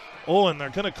much. Oh, and they're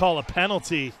going to call a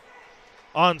penalty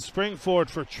on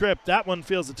Springford for trip. That one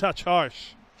feels a touch harsh.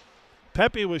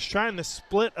 Pepe was trying to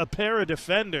split a pair of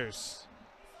defenders.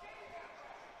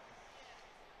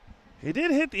 He did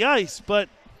hit the ice, but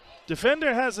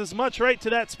defender has as much right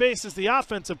to that space as the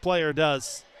offensive player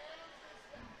does.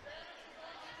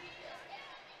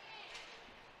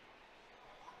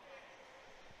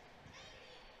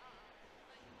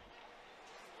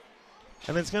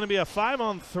 And it's going to be a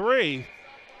 5-on-3.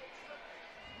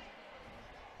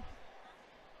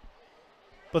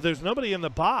 But there's nobody in the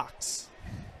box.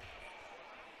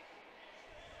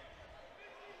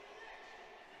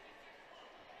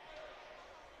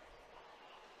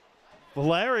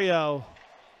 Valerio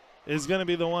is going to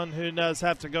be the one who does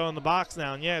have to go in the box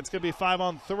now. And yeah, it's going to be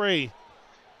 5-on-3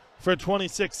 for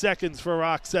 26 seconds for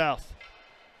Rock South.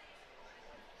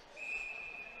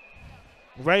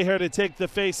 Raher to take the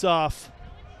face-off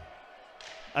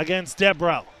against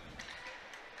Debro.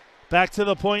 Back to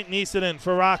the point, Niisanen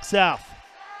for Rock South.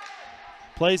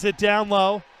 Plays it down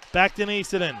low. Back to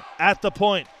Niisanen at the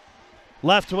point.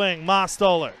 Left wing,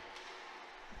 Mostoller.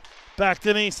 Back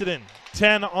to Niisanen.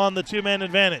 10 on the two-man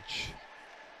advantage.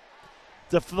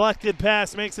 Deflected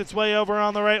pass makes its way over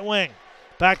on the right wing.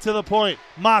 Back to the point.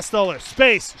 Mostoller,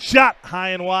 space, shot high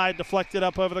and wide, deflected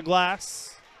up over the glass.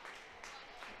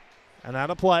 And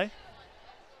out of play.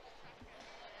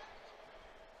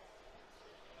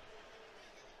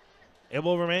 It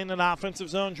will remain an offensive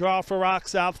zone draw for Rock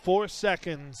South. 4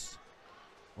 seconds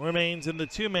remains in the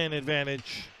two-man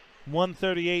advantage.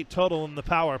 138 total in the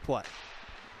power play.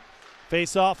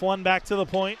 Face-off, one back to the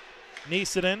point.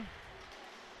 Niisanen,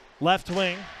 left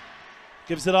wing,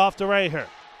 gives it off to Raher.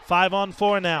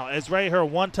 5-on-4 now as Raher,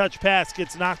 one-touch pass,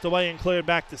 gets knocked away and cleared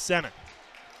back to center.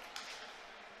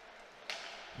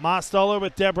 Mostoller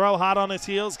with Debro hot on his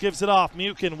heels, gives it off.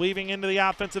 Mukin weaving into the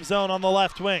offensive zone on the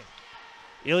left wing.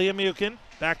 Ilya Mukin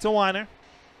back to Weiner.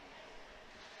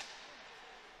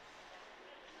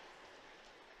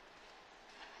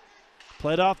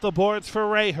 Played off the boards for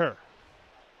Raher.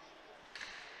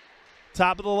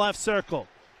 Top of the left circle.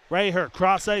 Raher,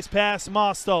 cross-ice pass,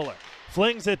 Mostoller.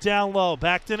 Flings it down low,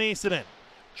 back to Niisanen.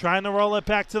 Trying to roll it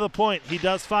back to the point. He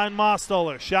does find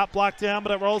Mostoller. Shot blocked down,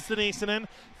 but it rolls to Niisanen.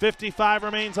 55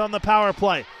 remains on the power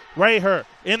play. Raher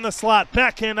in the slot.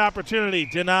 Backhand opportunity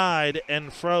denied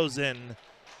and frozen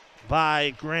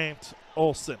by Grant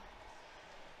Olson.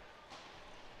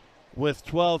 With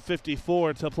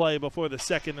 12:54 to play before the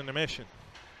second intermission.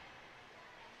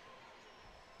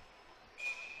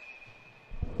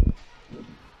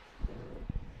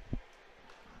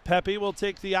 Pepe will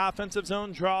take the offensive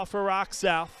zone draw for Rock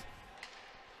South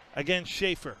against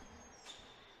Schaefer.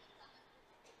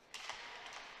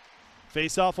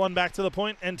 Face off one back to the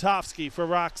point, Antofsky for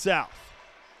Rock South.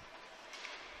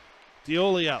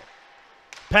 DiOlio.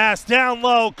 Pass down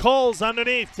low, Coles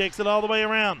underneath, takes it all the way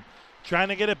around. Trying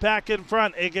to get it back in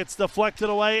front. It gets deflected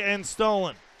away and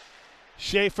stolen.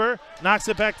 Schaefer knocks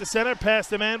it back to center, past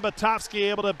the man, but Tofsky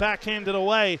able to backhand it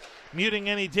away, muting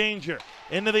any danger.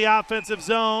 Into the offensive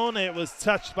zone. It was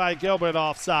touched by Gilbert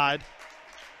offside.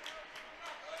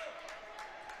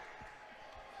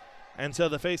 And so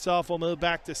the faceoff will move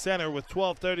back to center with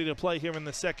 12:30 to play here in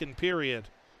the second period.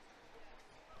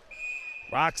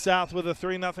 Rock South with a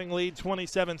 3-0 lead,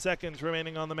 27 seconds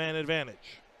remaining on the man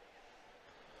advantage.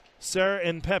 Sir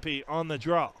and Pepe on the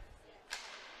draw.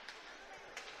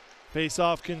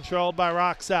 Face-off controlled by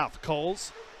Rock South.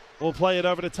 Coles will play it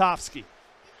over to Tofsky.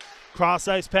 Cross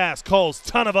ice pass. Coles,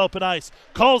 ton of open ice.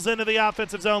 Coles into the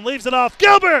offensive zone, leaves it off.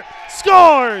 Gilbert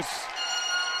scores!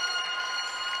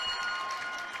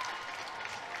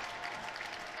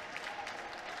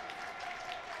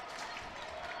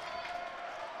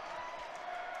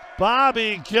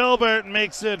 Bobby Gilbert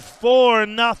makes it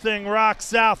 4-0 Rock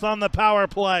South on the power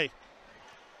play.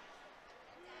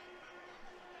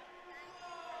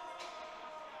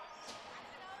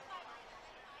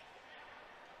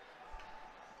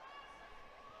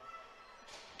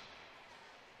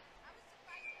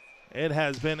 It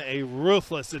has been a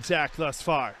ruthless attack thus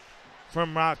far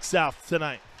from Rock South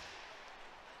tonight.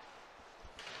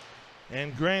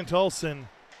 And Grant Olson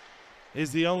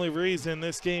is the only reason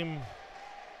this game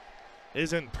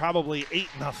isn't probably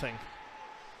 8-0.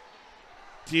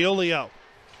 DiOlio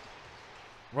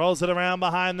rolls it around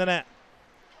behind the net.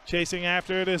 Chasing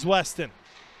after it is Weston.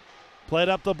 Played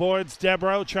up the boards.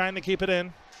 Debro trying to keep it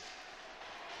in.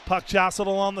 Puck jostled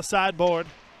along the sideboard.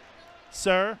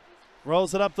 Sir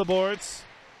rolls it up the boards.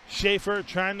 Schaefer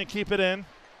trying to keep it in.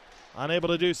 Unable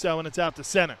to do so, and it's out to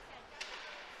center.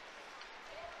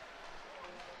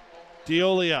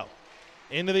 DiOlio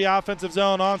into the offensive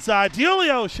zone, onside.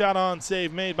 DiOlio shot on,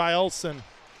 save made by Olson.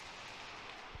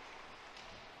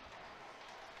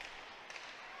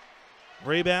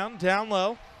 Rebound down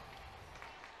low.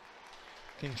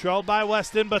 Controlled by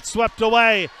Weston, but swept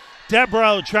away.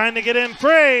 Debro trying to get in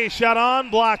free. Shot on,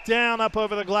 blocked down, up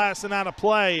over the glass and out of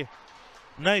play.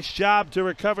 Nice job to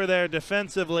recover there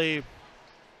defensively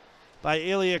by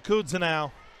Ilya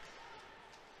Kudzinow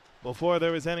before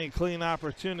there was any clean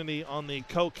opportunity on the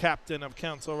co-captain of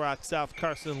Council Rock South,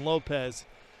 Carson Lopez.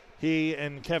 He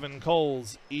and Kevin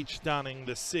Coles each donning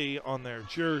the C on their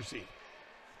jersey.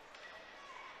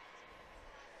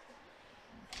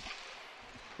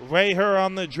 Raher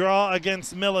on the draw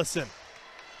against Millicent.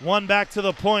 One back to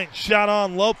the point, shot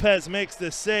on. Lopez makes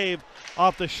the save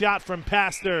off the shot from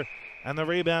Pastor, and the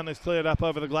rebound is cleared up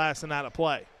over the glass and out of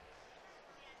play.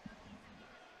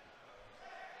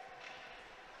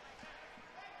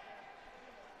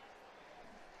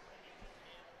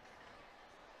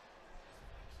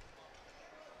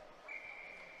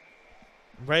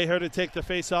 Raher to take the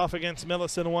face off against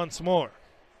Millicent once more.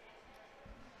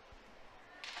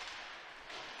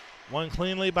 One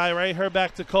cleanly by Raher,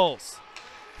 back to Coles.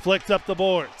 Flicked up the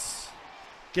boards.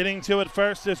 Getting to it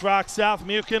first is Rock South.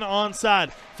 Mukin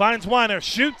onside. Finds Weiner.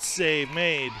 Shoots. Save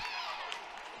made.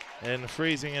 And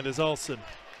freezing it is Olson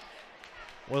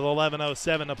with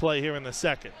 11:07 to play here in the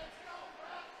second.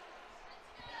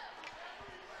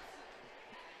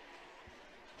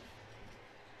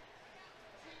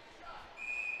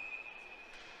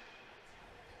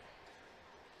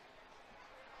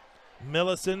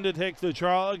 Millicent to take the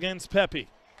draw against Pepe.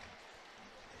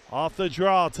 Off the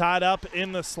draw, tied up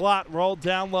in the slot, rolled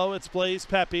down low. It's Blaze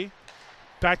Pepe.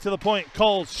 Back to the point.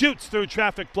 Coles shoots through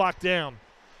traffic, blocked down.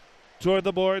 Toward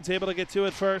the boards, able to get to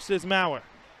it first is Maurer.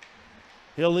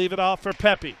 He'll leave it off for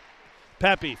Pepe.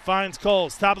 Pepe finds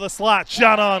Coles, top of the slot,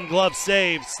 shot on, glove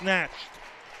save, snatched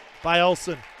by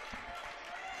Olson.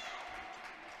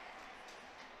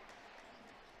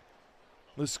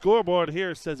 The scoreboard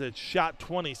here says it's shot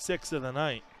 26 of the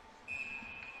night,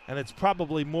 and it's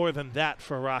probably more than that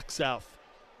for Rock South.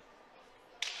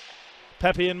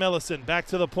 Pepe and Millicent back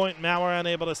to the point. Maurer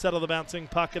unable to settle the bouncing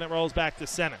puck, and it rolls back to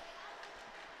center.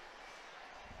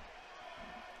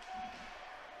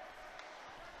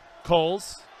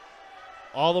 Coles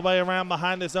all the way around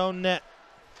behind his own net.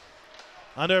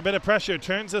 Under a bit of pressure,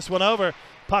 turns this one over.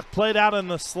 Puck played out in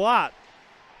the slot.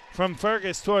 from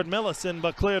Fergus toward Millicent,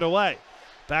 but cleared away.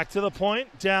 Back to the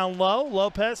point, down low.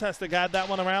 Lopez has to guide that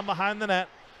one around behind the net.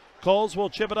 Coles will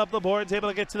chip it up the boards, able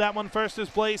to get to that one first is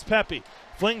Blaze Pepe.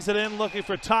 Flings it in, looking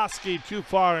for Toski, too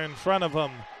far in front of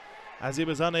him as he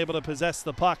was unable to possess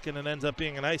the puck, and it ends up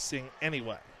being an icing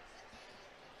anyway.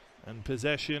 And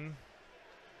possession,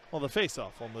 well, the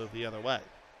faceoff will move the other way.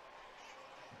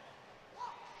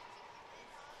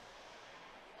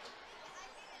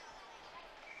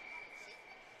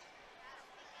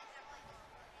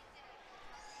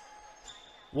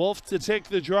 Wolf to take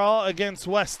the draw against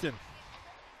Weston.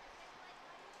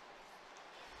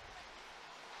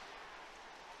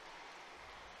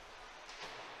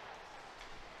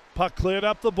 Puck cleared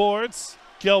up the boards.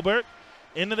 Gilbert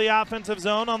into the offensive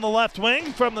zone on the left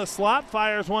wing from the slot.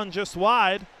 Fires one just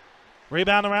wide.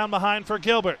 Rebound around behind for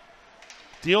Gilbert.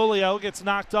 Diolio gets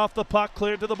knocked off the puck.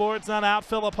 Cleared to the boards, not out.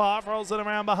 Filipov rolls it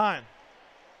around behind.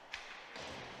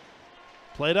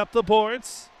 Played up the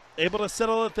boards. Able to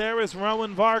settle it there is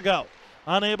Rowan Vargo.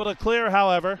 Unable to clear,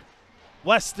 however.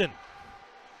 Weston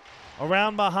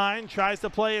around behind. Tries to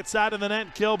play it side of the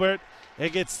net. Gilbert.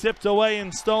 It gets tipped away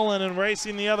and stolen, and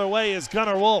racing the other way is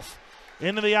Gunnar Wolf.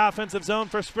 Into the offensive zone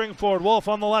for Springford. Wolf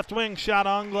on the left wing. Shot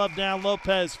on glove down.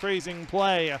 Lopez freezing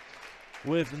play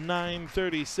with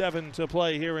 9:37 to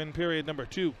play here in period number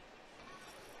 2.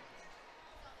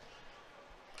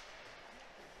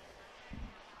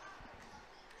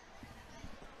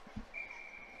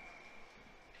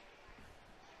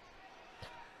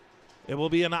 It will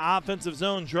be an offensive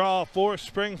zone draw for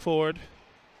Springford.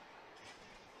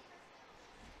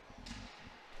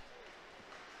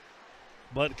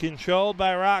 But controlled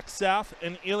by Rock South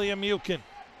and Ilya Mukin,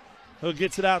 who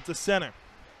gets it out to center.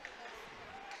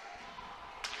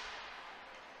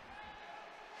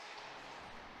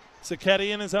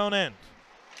 Sacchetti in his own end.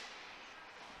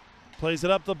 Plays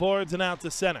it up the boards and out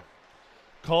to center.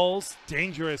 Coles,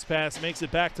 dangerous pass, makes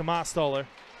it back to Mostoller.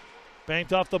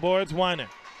 Banked off the boards, Weiner.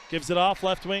 Gives it off,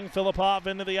 left wing, Filipov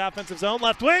into the offensive zone.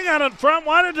 Left wing out in front,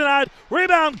 Weiner denied.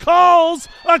 Rebound, Coles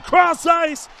across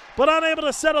ice, but unable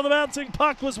to settle the bouncing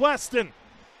puck was Weston.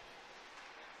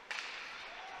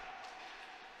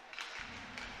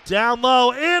 Down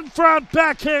low, in front,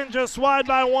 backhand just wide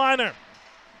by Weiner.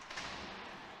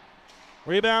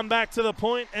 Rebound back to the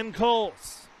point and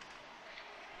Coles.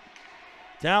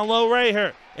 Down low,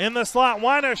 Raher in the slot.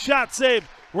 Weiner shot saved.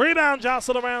 Rebound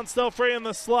jostled around, still free in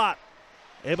the slot.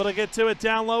 Able to get to it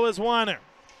down low is Weiner.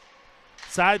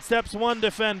 Sidesteps one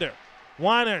defender.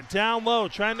 Weiner down low,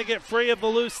 trying to get free of the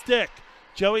loose stick.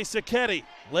 Joey Sacchetti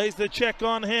lays the check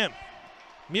on him.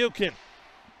 Mukin.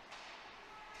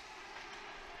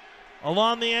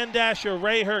 Along the end dasher,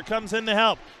 Raher comes in to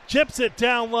help. Chips it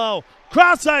down low.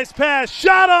 Cross ice pass,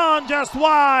 shot on, just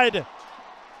wide.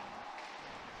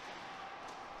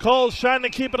 Cole's trying to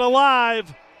keep it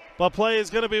alive, but play is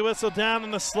going to be whistled down,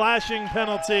 and the slashing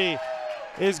penalty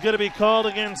is going to be called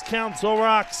against Council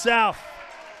Rock South.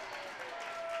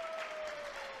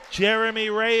 Jeremy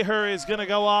Raher is going to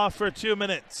go off for 2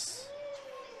 minutes,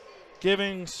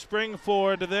 giving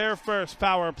Springford their first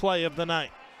power play of the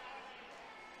night.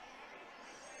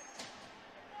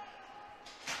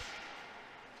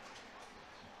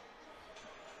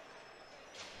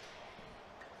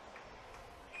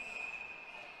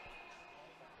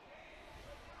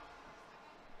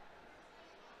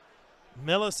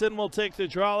 Millicent will take the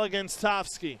draw against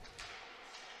Tofsky.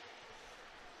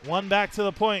 One back to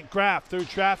the point. Graff through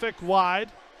traffic,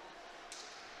 wide.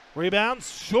 Rebound,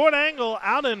 short angle,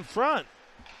 out in front.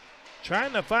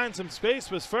 Trying to find some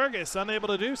space was Fergus, unable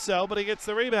to do so, but he gets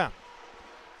the rebound.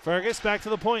 Fergus back to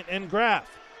the point, and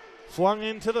Graff flung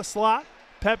into the slot.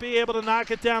 Pepe able to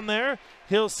knock it down there.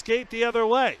 He'll skate the other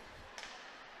way.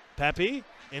 Pepe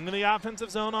into the offensive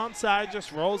zone onside,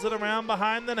 just rolls it around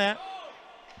behind the net.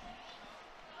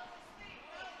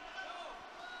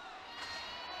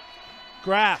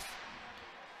 Graff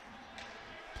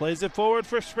plays it forward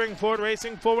for Springford.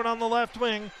 Racing forward on the left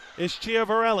wing is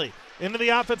Chiavarelli. Into the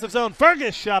offensive zone.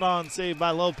 Fergus shot on, saved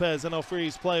by Lopez, and he'll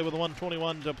freeze play with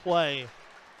 1:21 to play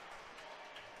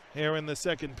here in the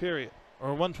second period.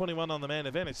 Or 1:21 on the man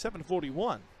advantage.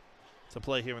 7:41 to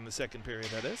play here in the second period,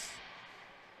 that is.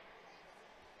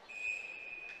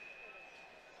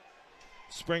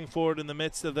 Springford in the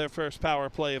midst of their first power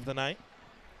play of the night.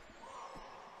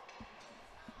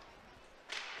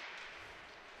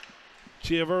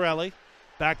 Chiavarelli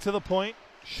back to the point.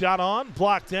 Shot on,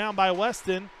 blocked down by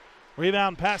Weston.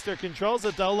 Rebound, Pastor controls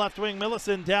it though. Left wing,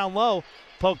 Millicent down low.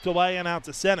 Poked away and out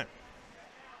to center.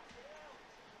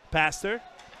 Pastor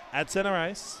at center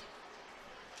ice.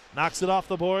 Knocks it off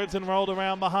the boards and rolled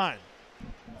around behind.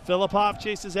 Filipov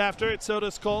chases after it, so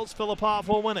does Coles. Filipov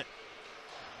will win it.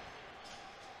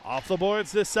 Off the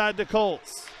boards this side to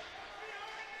Coles.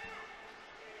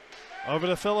 Over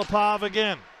to Filipov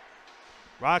again.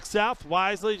 Rock South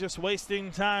wisely just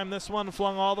wasting time. This one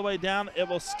flung all the way down. It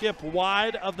will skip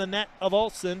wide of the net of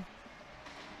Olsen.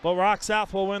 But Rock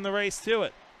South will win the race to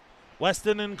it.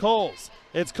 Weston and Coles.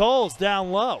 It's Coles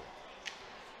down low.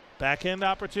 Backhand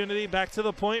opportunity, back to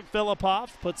the point.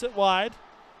 Filipov puts it wide.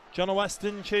 Jonah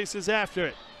Weston chases after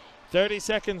it. 30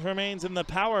 seconds remains in the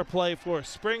power play for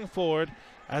Springford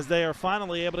as they are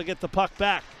finally able to get the puck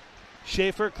back.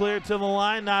 Schaefer cleared to the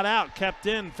line, not out, kept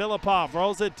in. Filipov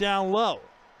rolls it down low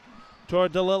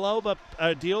toward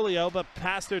Diolio, but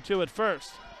passed her to it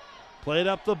first. Played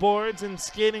up the boards and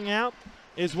skating out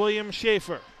is William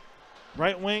Schaefer.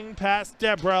 Right wing past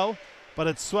Debro, but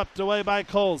it's swept away by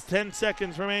Coles. 10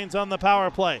 seconds remains on the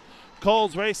power play.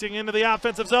 Coles racing into the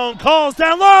offensive zone. Coles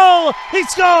down low. He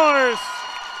scores.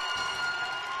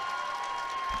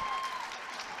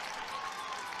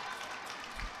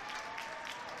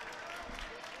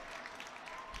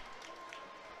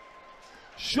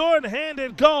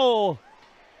 Short-handed goal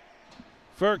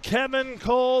for Kevin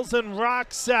Coles, and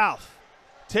Rock South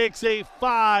takes a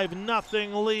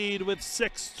 5-0 lead with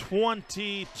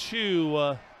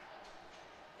 6:22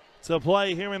 to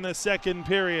play here in the second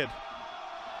period.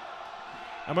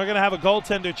 And we're going to have a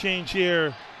goaltender change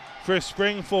here for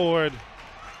Springford.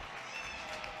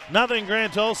 Nothing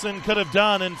Grant Olson could have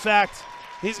done. In fact,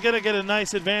 he's going to get a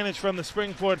nice advantage from the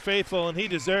Springford faithful, and he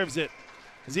deserves it,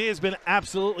 because he has been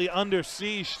absolutely under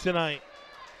siege tonight.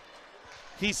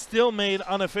 He still made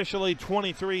unofficially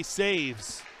 23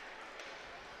 saves.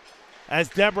 As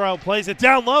Debro plays it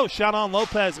down low, shot on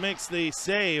Lopez makes the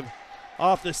save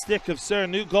off the stick of Sir.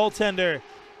 New goaltender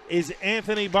is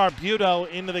Anthony Barbuto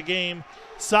into the game.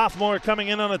 Sophomore coming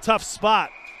in on a tough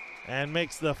spot and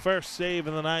makes the first save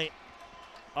of the night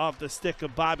off the stick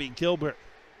of Bobby Gilbert.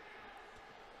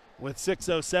 With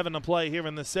 6:07 to play here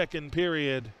in the second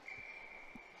period,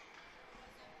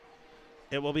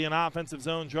 it will be an offensive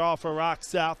zone draw for Rock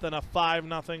South and a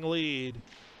 5-0 lead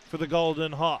for the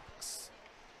Golden Hawks.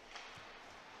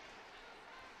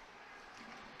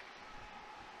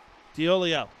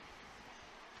 Diolio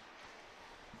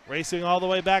racing all the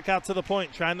way back out to the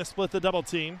point, trying to split the double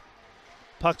team.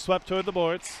 Puck swept toward the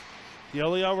boards.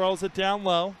 Diolio rolls it down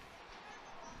low.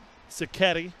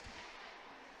 Sacchetti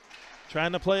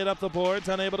trying to play it up the boards,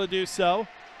 unable to do so.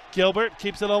 Gilbert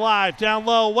keeps it alive, down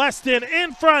low. Weston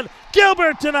in front.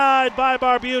 Gilbert denied by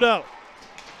Barbuto.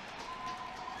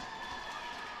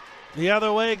 The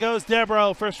other way goes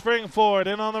Debro for Springford,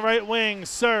 and on the right wing,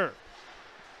 Sir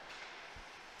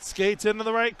skates into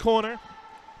the right corner.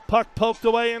 Puck poked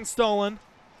away and stolen,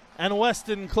 and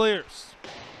Weston clears.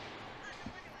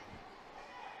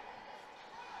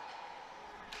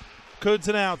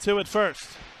 Kudzinau to it first.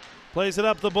 Plays it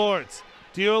up the boards.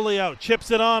 Diolio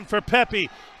chips it on for Pepe.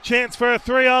 Chance for a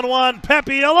 3-on-1.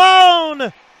 Pepe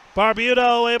alone.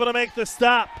 Barbuto able to make the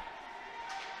stop.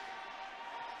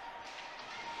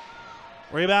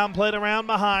 Rebound played around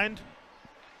behind.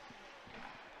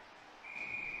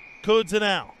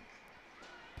 Kudzinau.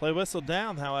 Play whistle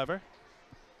down, however,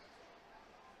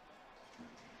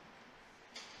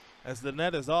 as the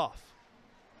net is off.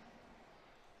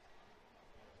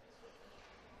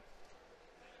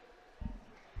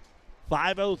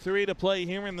 .5:03 to play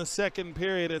here in the second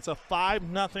period. It's a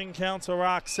 5-0 Council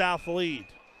Rock South lead.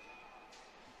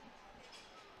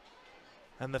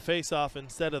 And the face-off,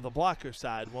 instead of the blocker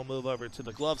side, will move over to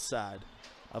the glove side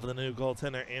of the new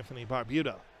goaltender, Anthony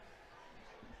Barbuto.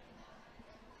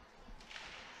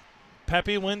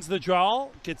 Pepe wins the draw,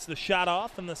 gets the shot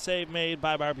off, and the save made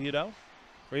by Barbuto.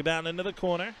 Rebound into the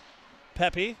corner.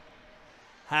 Pepe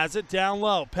has it down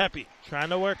low. Pepe trying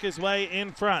to work his way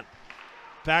in front.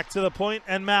 Back to the point,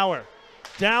 and Maurer.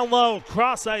 Down low,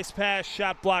 cross-ice pass,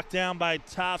 shot blocked down by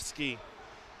Tofsky.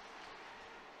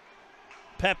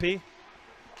 Pepe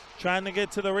trying to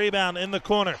get to the rebound in the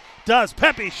corner. Does.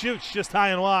 Pepe shoots just high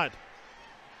and wide.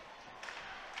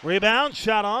 Rebound,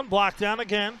 shot on, blocked down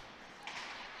again.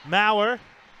 Maurer.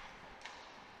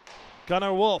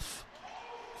 Gunnar Wolf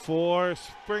for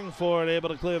Springford, able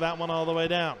to clear that one all the way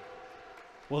down.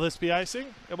 Will this be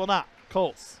icing? It will not.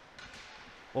 Coles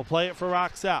will play it for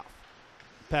Rock South.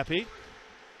 Pepe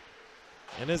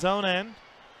in his own end.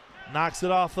 Knocks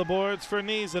it off the boards for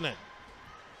Niisanen.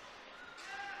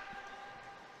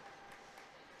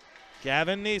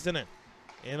 Gavin Niisanen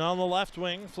in on the left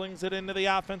wing. Flings it into the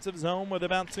offensive zone where the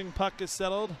bouncing puck is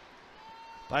settled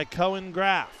by Cohen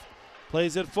Graff.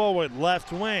 Plays it forward,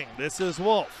 left wing. This is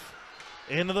Wolf.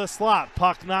 Into the slot.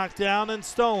 Puck knocked down and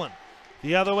stolen.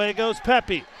 The other way goes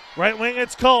Pepe. Right wing,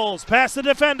 it's Coles. Past the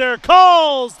defender.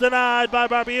 Coles denied by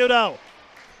Barbuto.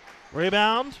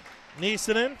 Rebound,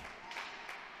 Niskanen.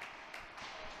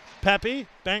 Pepe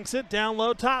banks it down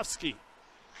low, Tofsky.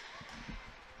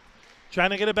 Trying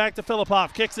to get it back to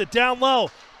Filipov. Kicks it down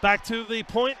low. Back to the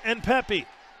point and Pepe.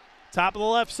 Top of the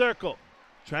left circle.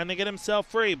 Trying to get himself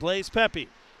free. Blaise Pepe.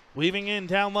 Weaving in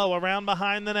down low around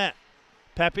behind the net.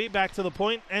 Pepe back to the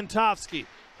point and Tofsky.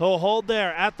 He'll hold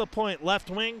there at the point. Left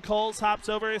wing, Coles hops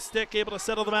over his stick, able to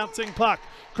settle the bouncing puck.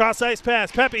 Cross ice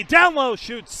pass. Pepe down low,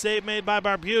 shoots. Save made by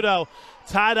Barbuto.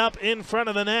 Tied up in front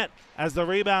of the net as the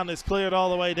rebound is cleared all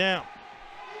the way down.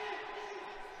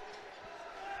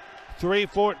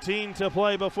 3:14 to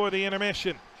play before the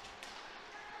intermission.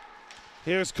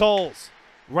 Here's Coles,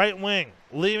 right wing,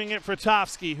 leaving it for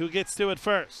Tofsky, who gets to it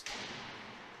first.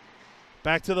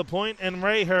 Back to the point and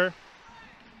Raher.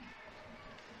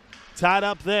 Tied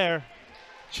up there.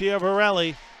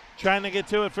 Chiavarelli trying to get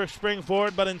to it for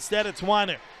Springford, but instead it's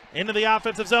Weiner. Into the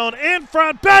offensive zone, in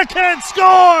front, backhand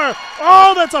score!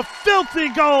 Oh, that's a filthy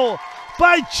goal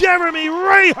by Jeremy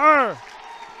Raher!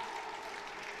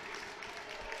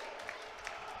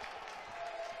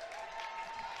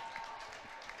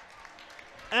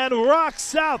 And Rock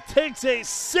South takes a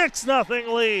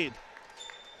 6-0 lead.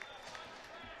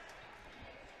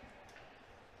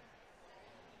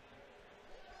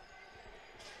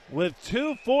 With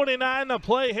 2:49 to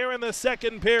play here in the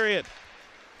second period.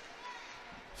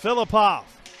 Filipov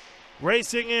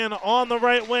racing in on the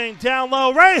right wing, down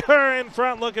low. Raher in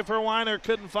front looking for Weiner,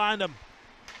 couldn't find him.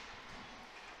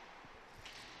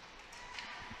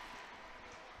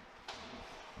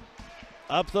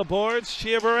 Up the boards,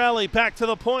 Chiavarelli back to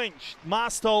the point.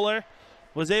 Mostoller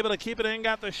was able to keep it in,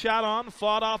 got the shot on,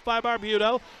 fought off by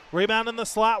Barbuto. Rebound in the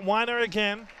slot, Weiner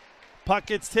again. Puck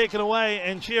gets taken away,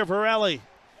 and Chiavarelli.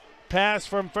 Pass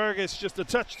from Fergus just a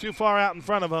touch too far out in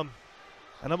front of him.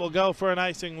 And it will go for an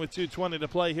icing with 2:20 to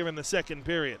play here in the second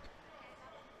period.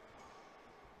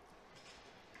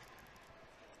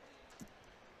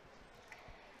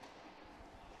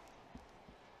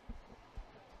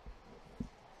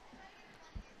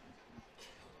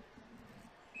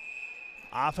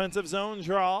 Offensive zone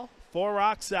draw for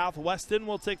Rock South. Weston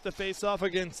will take the faceoff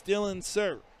against Dylan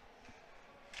Sir.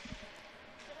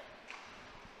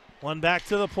 One back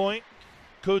to the point.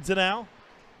 Kudzinow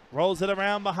rolls it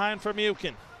around behind for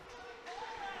Mukin.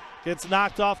 Gets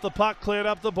knocked off the puck, cleared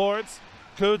up the boards.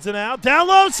 Kudzinow down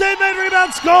low, save made,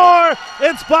 rebound, score!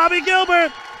 It's Bobby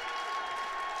Gilbert.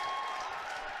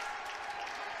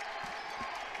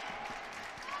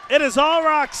 It is all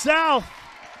Rock South.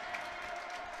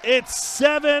 It's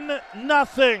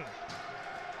 7-0.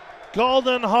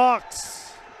 Golden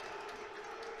Hawks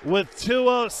with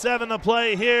 2:07 to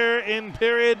play here in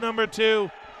period number 2.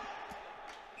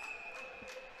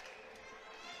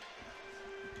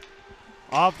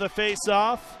 Off the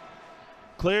face-off,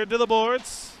 cleared to the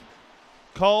boards.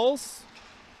 Coles.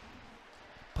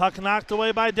 Puck knocked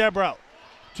away by Debro.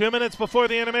 2 minutes before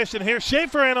the intermission. Here's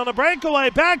Schaefer in on a breakaway.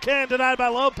 Backhand denied by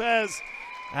Lopez.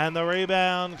 And the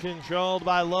rebound controlled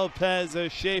by Lopez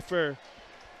as Schaefer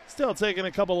still taking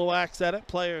a couple of whacks at it.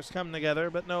 Players come together,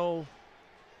 but no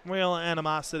real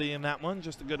animosity in that one.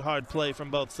 Just a good hard play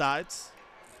from both sides.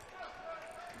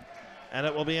 And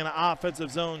it will be an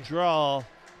offensive zone draw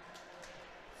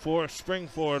for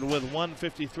Springford with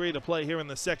 1:53 to play here in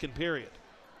the second period.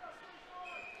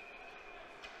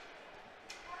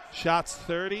 Shots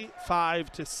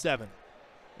 35-7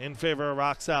 in favor of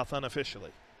Rock South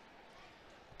unofficially.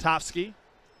 Tofsky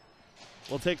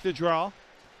will take the draw.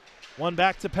 One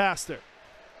back to Pastor.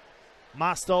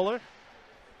 Mostoller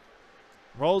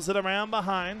rolls it around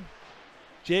behind.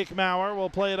 Jake Maurer will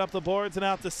play it up the boards and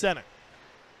out to center.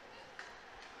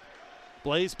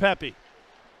 Blaise Pepe.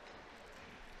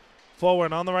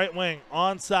 Forward on the right wing,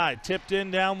 onside, tipped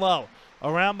in down low,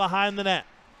 around behind the net.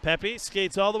 Pepe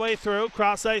skates all the way through,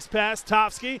 cross ice pass,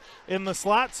 Tofsky in the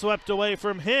slot, swept away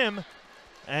from him,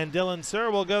 and Dylan Sir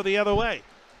will go the other way.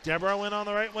 Debro in on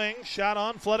the right wing, shot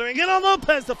on, fluttering in on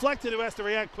Lopez, deflected, who has to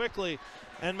react quickly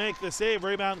and make the save.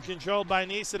 Rebound controlled by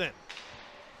Niskanen.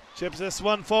 Chips this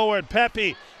one forward,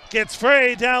 Pepe gets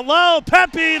free, down low,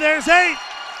 Pepe, there's 8.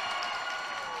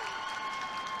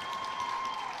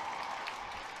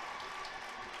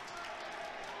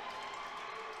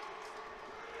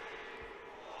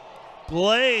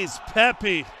 Blaise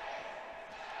Pepe.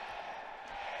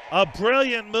 A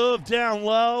brilliant move down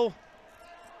low.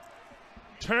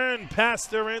 Turned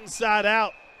Pastor inside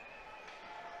out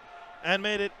and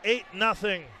made it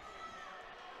 8-0.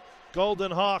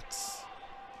 Golden Hawks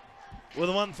with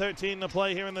 1:13 to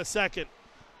play here in the second.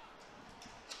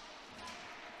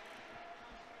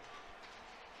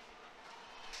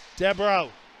 Debro,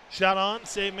 shot on,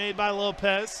 save made by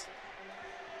Lopez.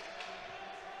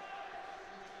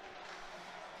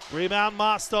 Rebound,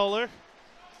 Mostoller.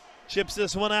 Chips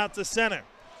this one out to center.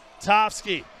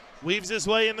 Tofsky weaves his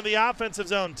way into the offensive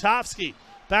zone. Tofsky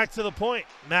back to the point.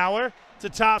 Mauer to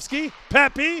Tofsky.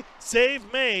 Pepe,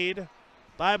 save made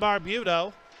by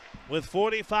Barbuto with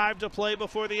 45 to play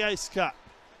before the ice cut.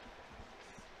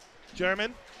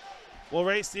 German will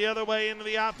race the other way into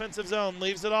the offensive zone.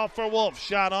 Leaves it off for Wolf.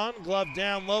 Shot on, glove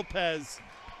down, Lopez.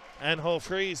 And he'll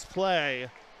freeze play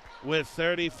with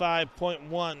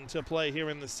 35.1 to play here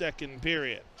in the second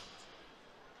period.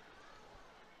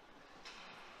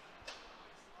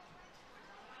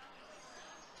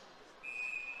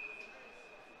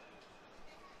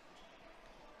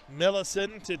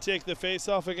 Millicent to take the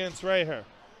face-off against Reher.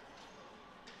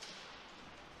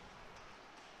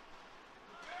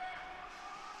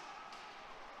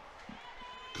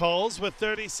 Coles with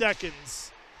 30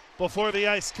 seconds before the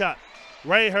ice cut.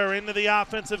 Reher into the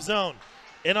offensive zone.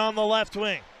 In on the left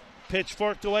wing. Pitch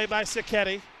forked away by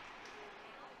Sacchetti.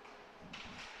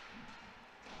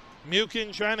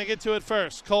 Mukin trying to get to it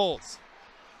first. Coles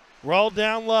rolled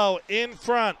down low, in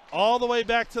front, all the way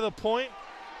back to the point.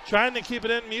 Trying to keep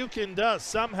it in. Mukin does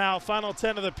somehow. Final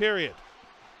 10 of the period.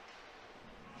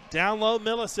 Down low,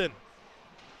 Millicent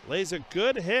lays a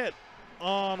good hit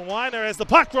on Weiner as the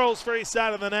puck rolls for each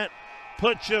side of the net.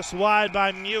 Put just wide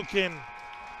by Mukin.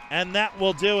 And that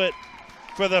will do it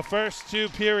for the first two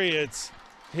periods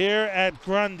here at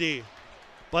Grundy.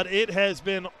 But it has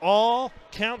been all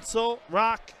Council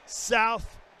Rock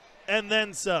South and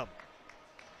then some.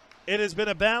 It has been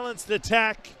a balanced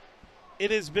attack. It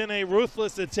has been a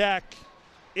ruthless attack.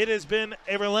 It has been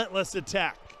a relentless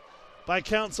attack by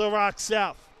Council Rock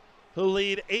South, who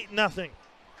lead 8-0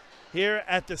 here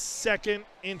at the second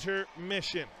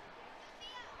intermission.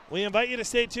 We invite you to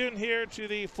stay tuned here to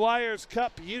the Flyers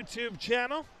Cup YouTube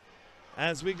channel.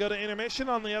 As we go to intermission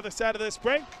on the other side of this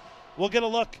break, we'll get a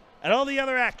look at all the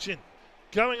other action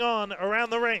going on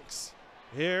around the rinks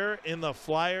here in the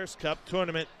Flyers Cup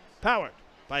tournament, powered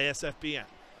by SFBN.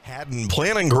 Haddon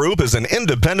Planning Group is an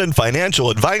independent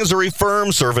financial advisory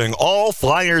firm serving all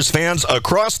Flyers fans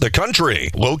across the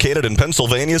country. Located in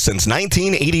Pennsylvania since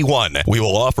 1981, we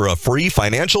will offer a free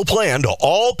financial plan to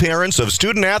all parents of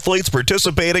student athletes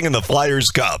participating in the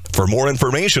Flyers Cup. For more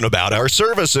information about our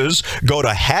services, go to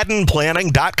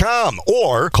haddonplanning.com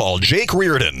or call Jake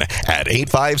Reardon at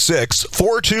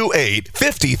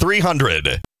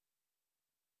 856-428-5300.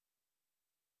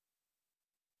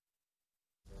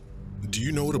 Do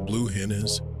you know what a blue hen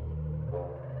is?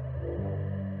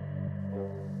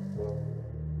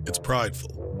 It's prideful,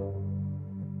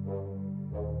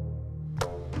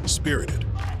 spirited,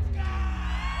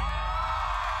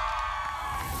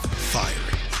 fiery.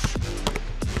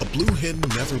 A blue hen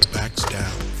never backs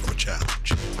down from a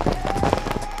challenge.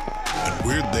 And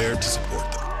we're there to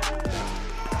support them.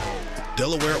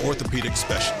 Delaware Orthopedic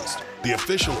Specialist, the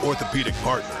official orthopedic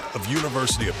partner of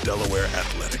University of Delaware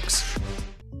Athletics.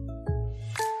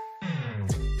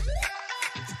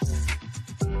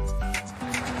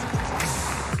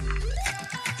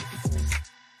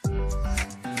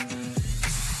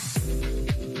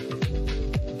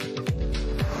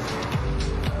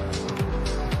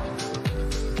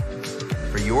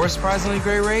 For your surprisingly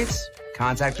great rates,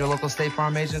 contact your local State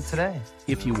Farm agent today.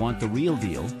 If you want the real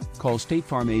deal, call State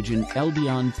Farm agent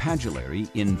Eldion Padulary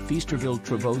in Feasterville,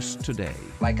 Trevose today.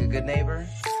 Like a good neighbor,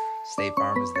 State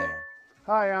Farm is there.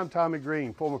 Hi, I'm Tommy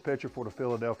Green, former pitcher for the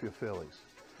Philadelphia Phillies.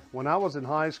 When I was in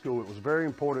high school, it was very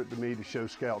important to me to show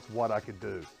scouts what I could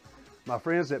do. My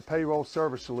friends at Payroll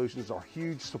Service Solutions are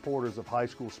huge supporters of high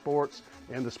school sports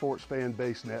and the Sports Fan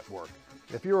Base Network.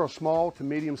 If you're a small to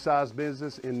medium-sized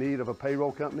business in need of a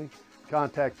payroll company,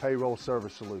 contact Payroll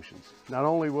Service Solutions. Not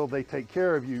only will they take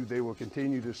care of you, they will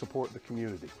continue to support the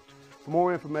community. For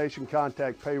more information,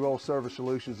 contact Payroll Service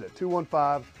Solutions at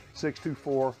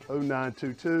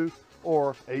 215-624-0922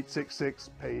 or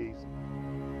 866-PAY-EASY.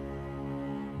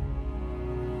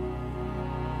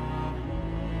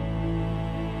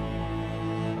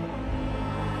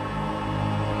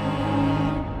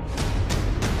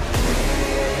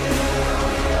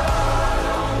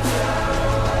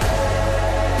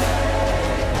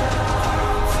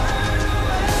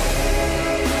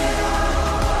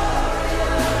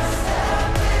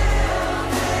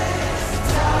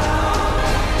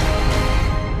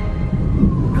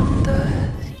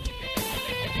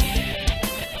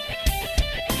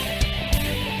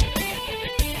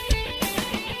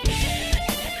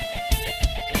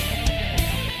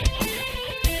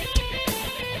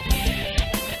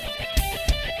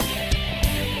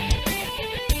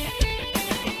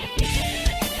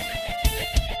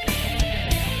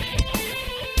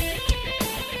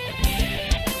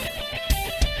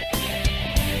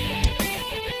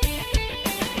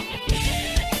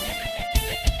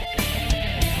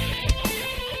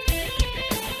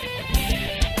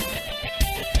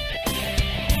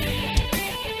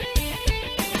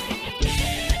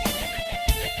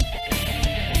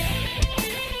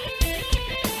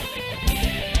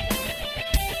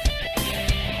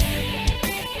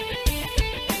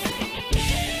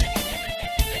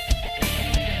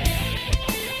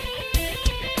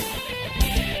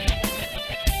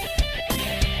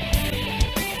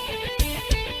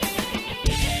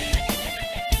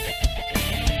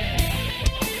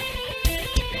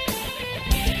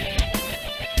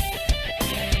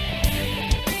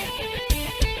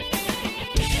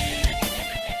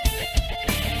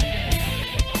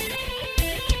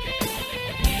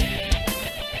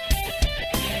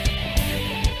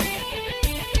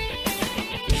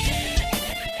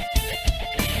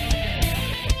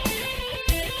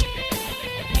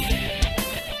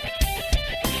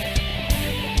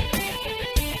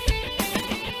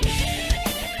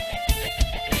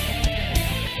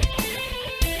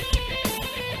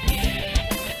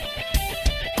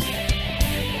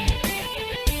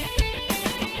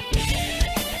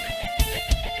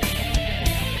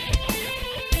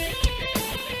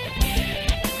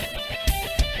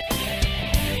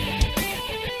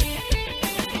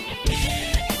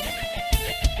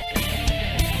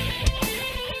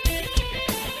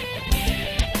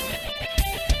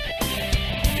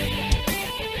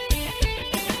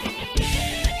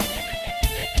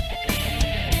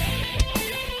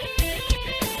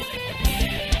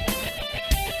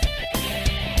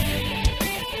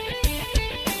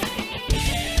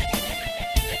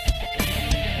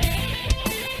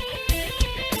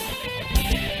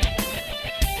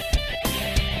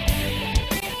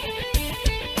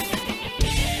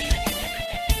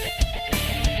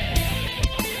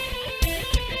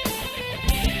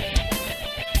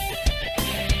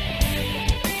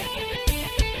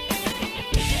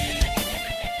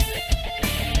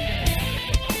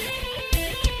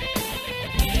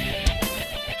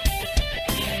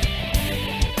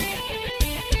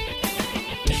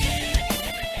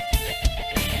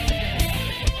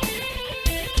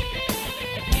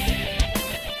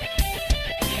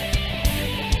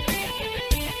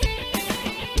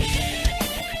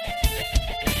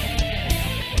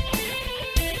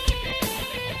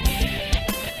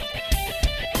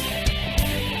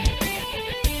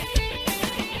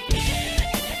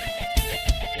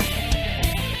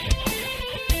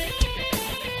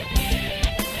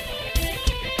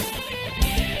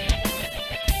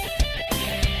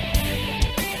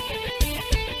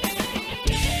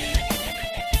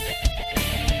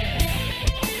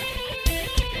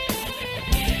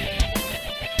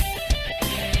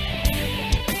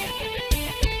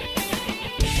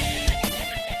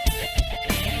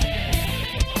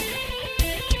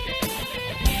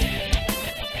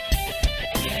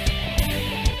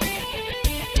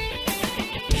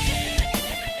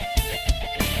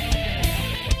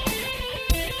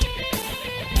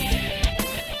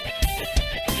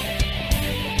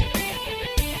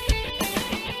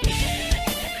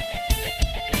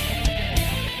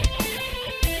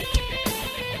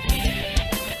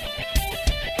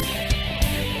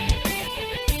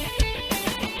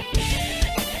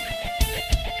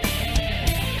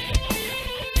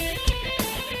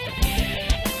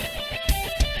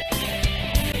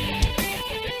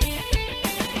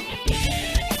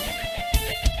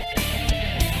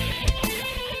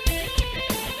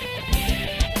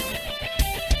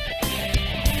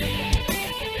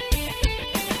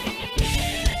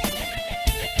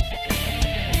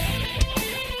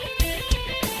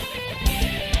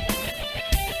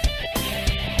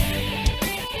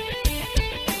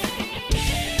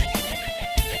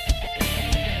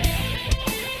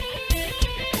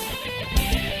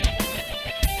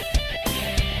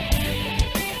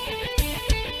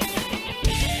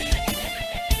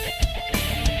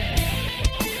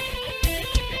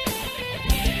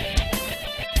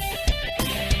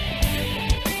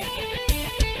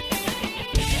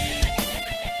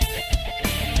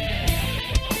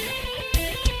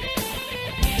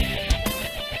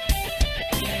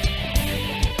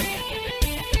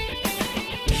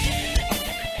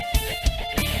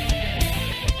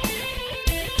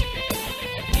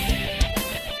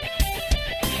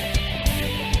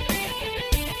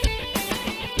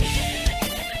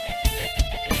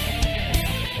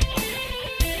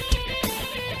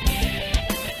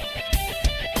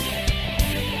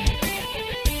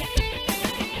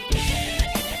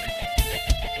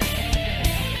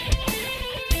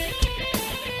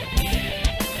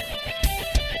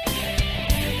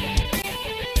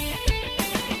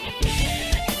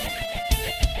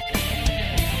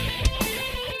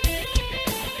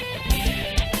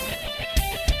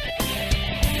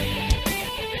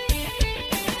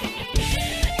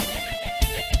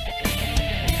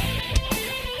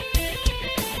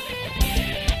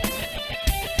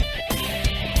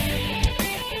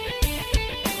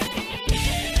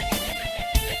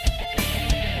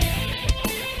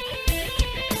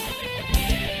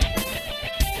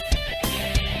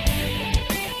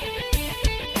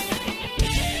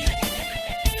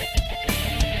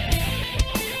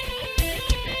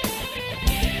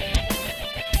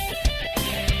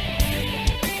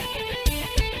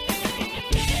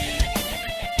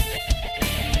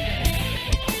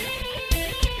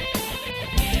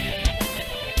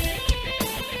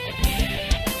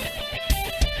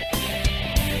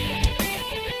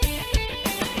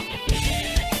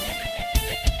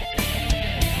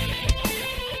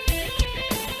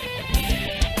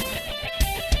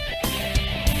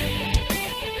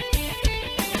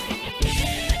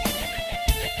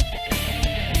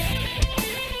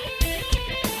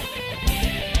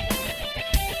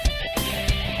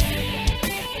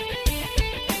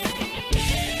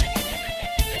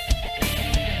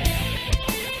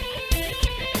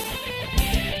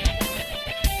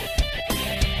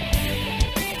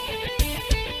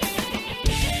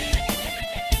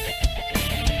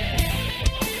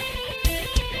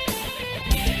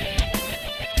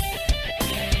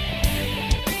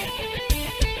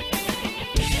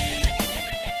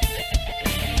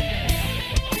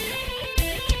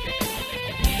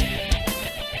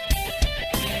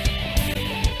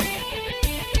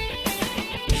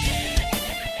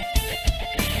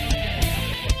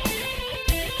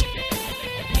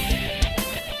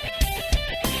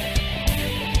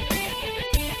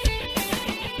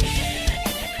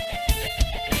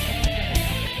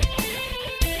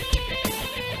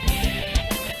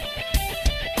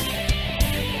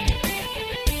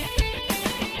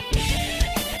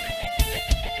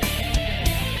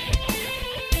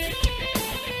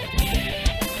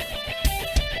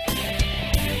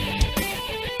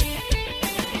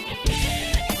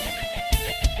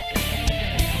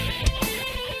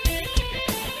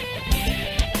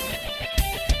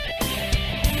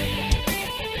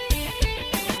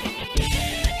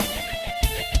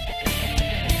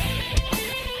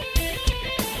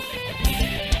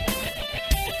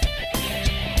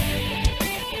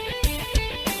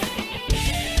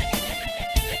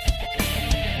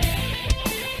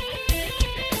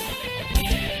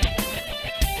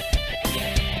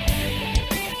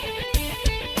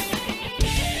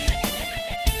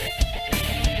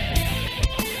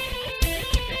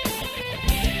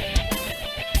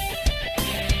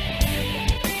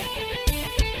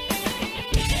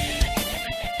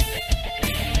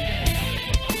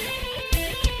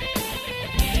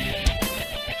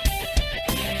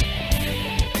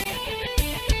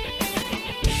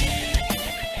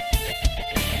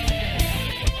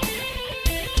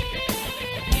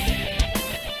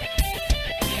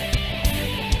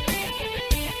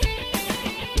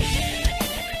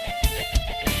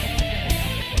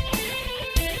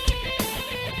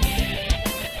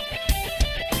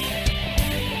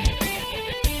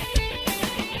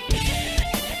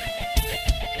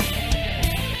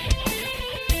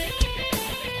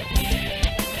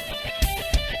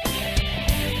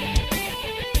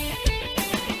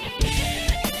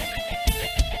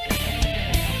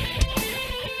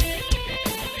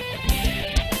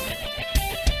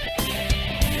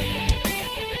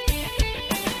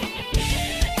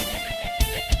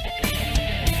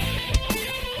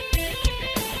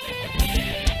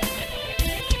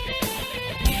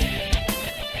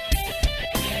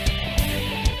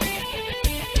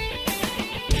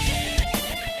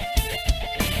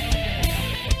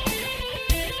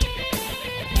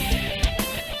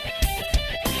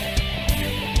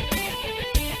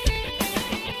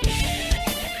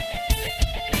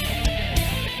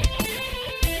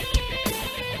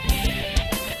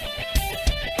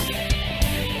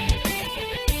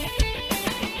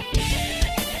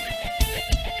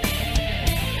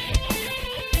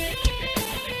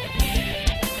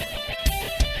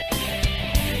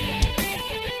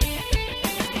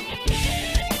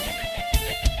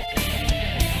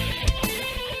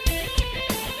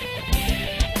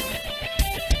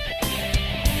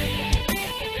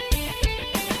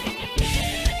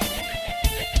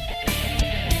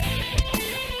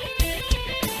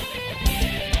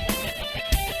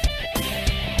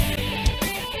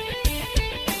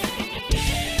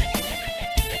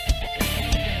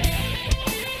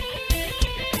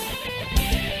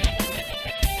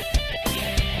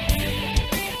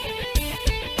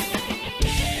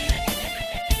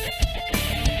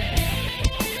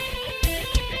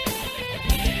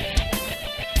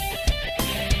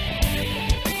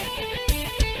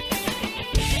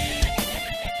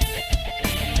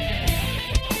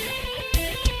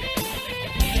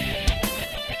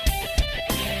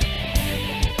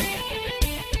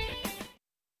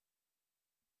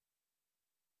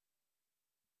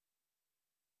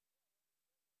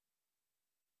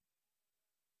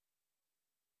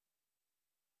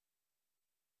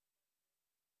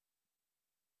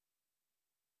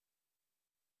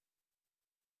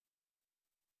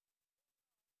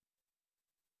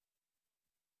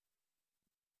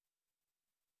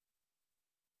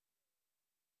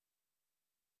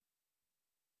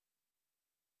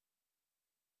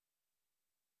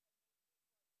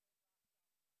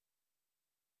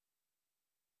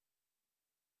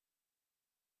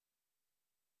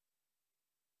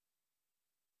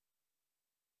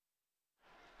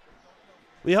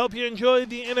 We hope you enjoyed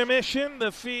the intermission,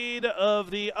 the feed of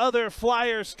the other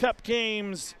Flyers Cup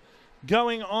games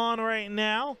going on right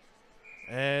now.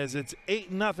 As it's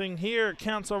 8-0 here,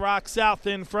 Council Rock South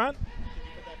in front.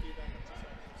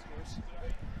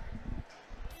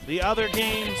 The other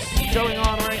games going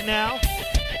on right now.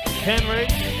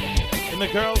 Penridge in the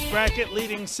girls bracket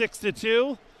leading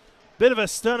 6-2. Bit of a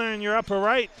stunner in your upper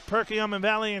right. Perkiomen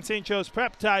Valley and St. Joe's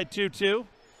Prep tied 2-2.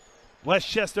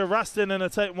 Westchester Ruston in a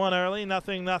tight one early,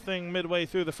 0-0 midway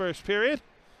through the first period.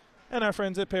 And our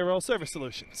friends at Payroll Service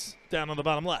Solutions down on the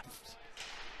bottom left.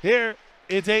 Here,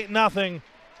 it's 8-0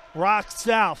 Rock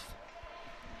South.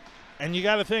 And you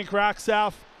got to think Rock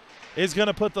South is going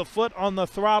to put the foot on the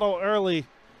throttle early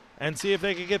and see if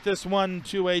they can get this one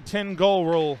to a 10-goal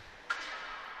rule.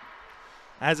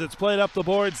 As it's played up the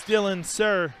boards, Dylan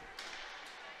Sir.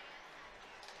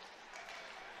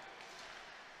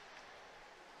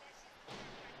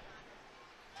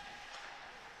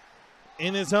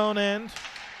 In his own end,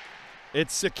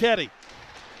 it's Sacchetti.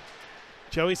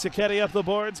 Joey Sacchetti up the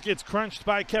boards, gets crunched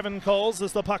by Kevin Coles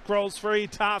as the puck rolls free.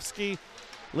 Tofsky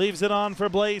leaves it on for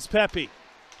Blaze Pepe.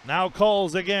 Now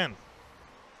Coles again.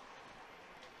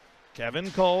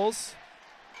 Kevin Coles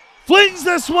flings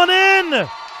this one in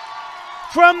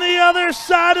from the other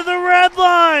side of the red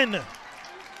line.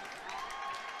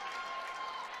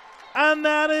 And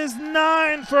that is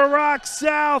 9 for Rock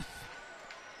South.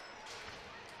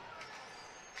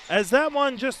 As that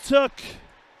one just took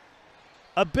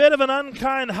a bit of an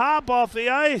unkind hop off the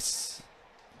ice.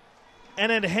 And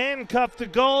it handcuffed the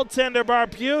goaltender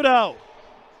Barbuto.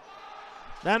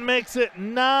 That makes it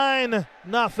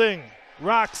 9-0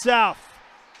 Rock South.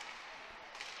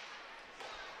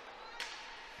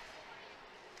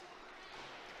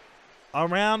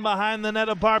 Around behind the net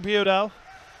of Barbuto.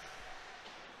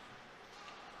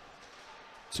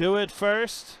 To it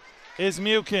first is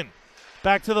Mukin.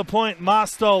 Back to the point,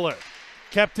 Mostoller.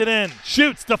 Kept it in,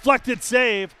 shoots, deflected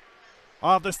save.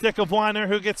 Off the stick of Weiner,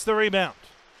 who gets the rebound.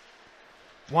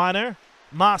 Weiner,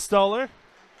 Mostoller.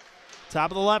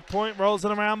 Top of the left point, rolls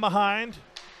it around behind.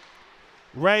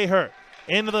 Raher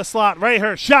into the slot.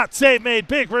 Raher, shot, save made,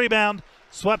 big rebound.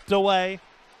 Swept away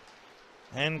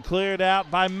and cleared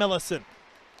out by Millicent.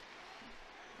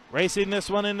 Racing this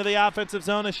one into the offensive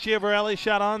zone is Chiavarelli.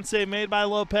 Shot on, save made by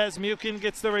Lopez. Mukin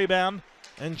gets the rebound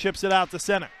and chips it out to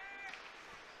center.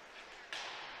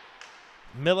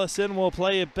 Millicent will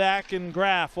play it back, and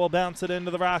Graff will bounce it into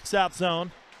the Rock South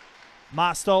zone.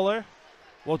 Mostoller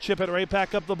will chip it right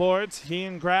back up the boards. He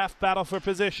and Graff battle for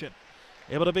position.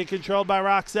 Able to be controlled by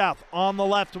Rock South on the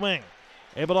left wing.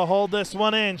 Able to hold this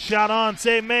one in. Shot on,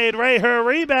 save made. Raher,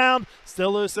 rebound.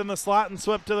 Still loose in the slot and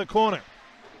swept to the corner.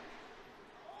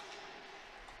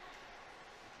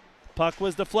 Puck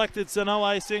was deflected, so no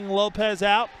icing. Lopez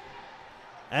out.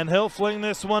 And he'll fling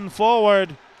this one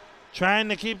forward, trying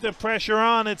to keep the pressure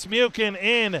on. It's Mukin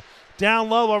in, down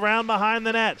low, around behind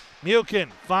the net.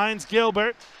 Mukin finds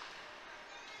Gilbert,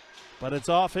 but it's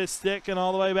off his stick and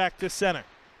all the way back to center.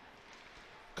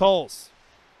 Coles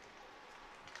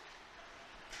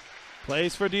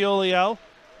plays for DiOlio,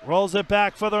 rolls it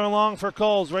back further along for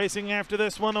Coles. Racing after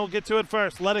this one, he'll get to it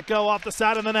first. Let it go off the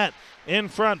side of the net. In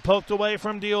front, poked away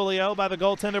from DiOlio by the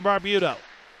goaltender Barbuto.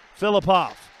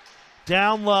 Filipov.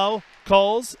 Down low,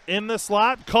 Coles in the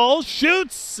slot. Coles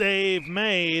shoots, save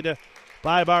made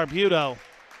by Barbuto.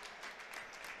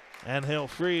 And he'll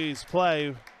freeze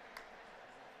play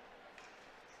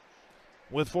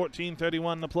with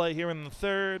 14:31 to play here in the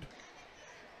third.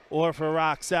 Or for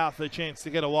Rock South, a chance to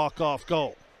get a walk-off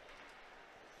goal.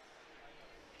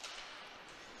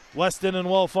 Weston and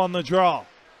Wolf on the draw.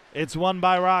 It's won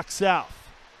by Rock South.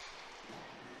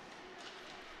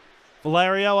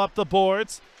 Valerio up the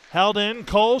boards. Held in,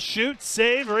 Cole shoots,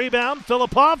 save, rebound.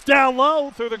 Filipov down low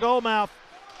through the goal mouth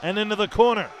and into the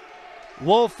corner.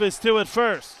 Wolf is to it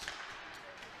first.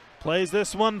 Plays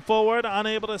this one forward,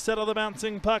 unable to settle the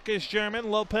bouncing puck is German.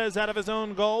 Lopez out of his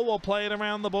own goal will play it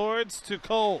around the boards to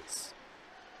Coles.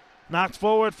 Knocked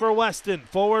forward for Weston,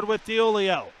 forward with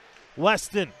DiOlio.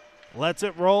 Weston lets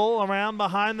it roll around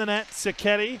behind the net.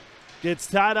 Sacchetti gets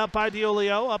tied up by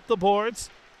DiOlio up the boards.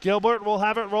 Gilbert will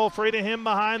have it roll free to him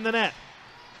behind the net.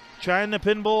 Trying to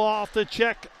pinball off the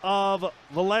check of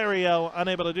Valerio,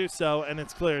 unable to do so, and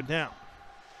it's cleared down.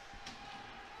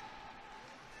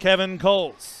 Kevin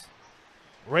Coles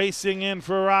racing in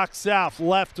for Rock South,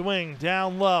 left wing,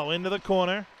 down low, into the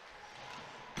corner.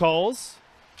 Coles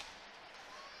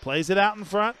plays it out in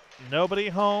front, nobody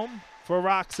home for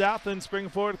Rock South, and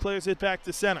Springford clears it back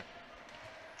to center.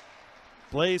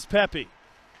 Blaze Pepe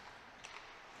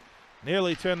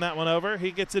nearly turned that one over,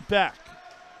 he gets it back.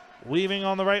 Weaving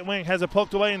on the right wing, has it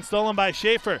poked away and stolen by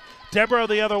Schaefer. Deborah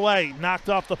the other way, knocked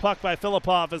off the puck by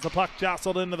Filipov as the puck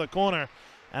jostled into the corner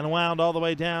and wound all the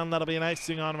way down. That'll be an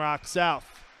icing on Rock South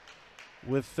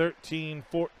with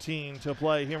 13-14 to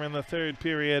play here in the third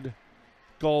period.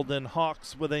 Golden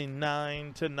Hawks with a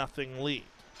 9-0 lead.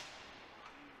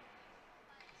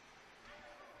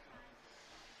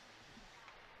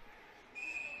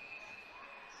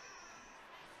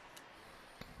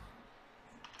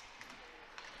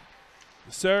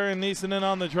 Sir and Niskanen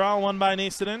on the draw, won by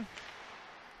Niskanen.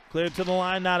 Cleared to the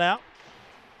line, not out.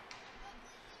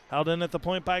 Held in at the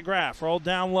point by Graff, rolled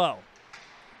down low.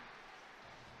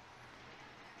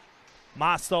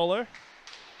 Mostoller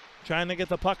trying to get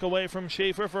the puck away from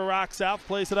Schaefer for Rock South,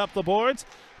 plays it up the boards.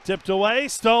 Tipped away,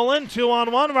 stolen,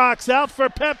 2-on-1, Rock South for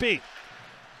Pepe.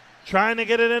 Trying to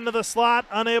get it into the slot,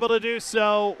 unable to do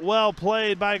so. Well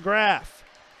played by Graff.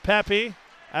 Pepe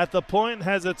at the point,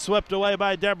 has it swept away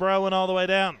by Deborah and all the way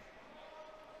down.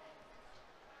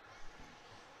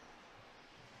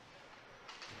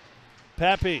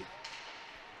 Pepe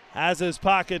has his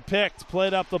pocket picked,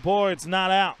 played up the boards,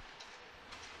 not out.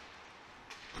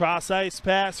 Cross ice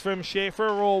pass from Schaefer,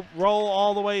 roll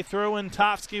all the way through, and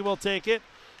Tofsky will take it.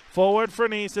 Forward for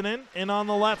Niskanen, in on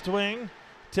the left wing.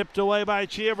 Tipped away by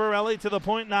Chiavarelli to the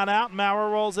point, not out. Maurer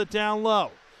rolls it down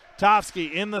low.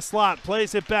 Tofsky in the slot,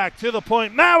 plays it back to the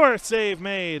point. Maurer, save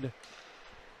made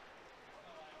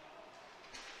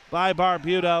by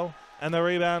Barbuto, and the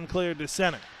rebound cleared to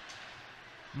center.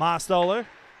 Mostoller,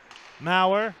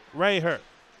 Maurer, Reher.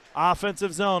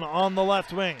 Offensive zone on the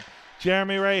left wing.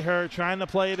 Jeremy Reher trying to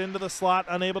play it into the slot,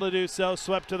 unable to do so,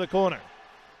 swept to the corner.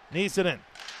 Niskanen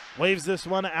waves this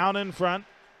one out in front.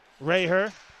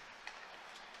 Reher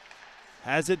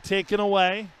has it taken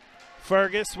away.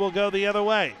 Fergus will go the other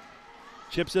way.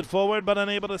 Chips it forward, but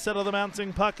unable to settle the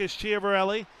bouncing puck is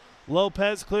Chiavarelli.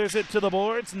 Lopez clears it to the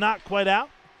boards, not quite out.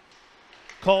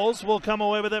 Coles will come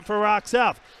away with it for Rock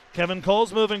South. Kevin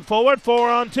Coles moving forward,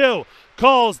 4-on-2.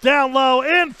 Coles down low,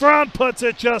 in front, puts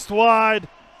it just wide.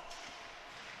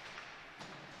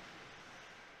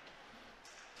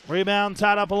 Rebound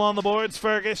tied up along the boards.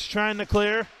 Fergus trying to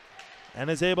clear and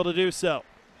is able to do so.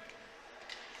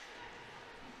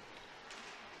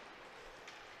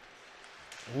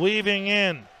 Weaving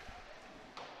in.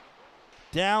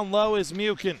 Down low is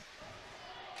Mukin.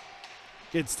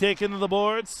 Gets taken to the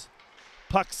boards.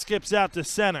 Puck skips out to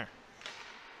center.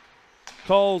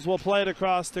 Coles will play it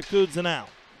across to Kudzanow.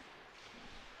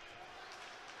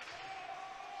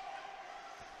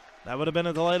 That would have been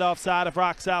a delayed offside if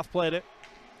Rock South played it.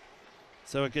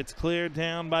 So it gets cleared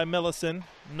down by Millison.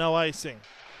 No icing.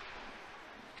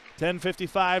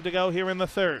 10:55 to go here in the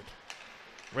third.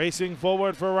 Racing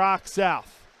forward for Rock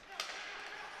South.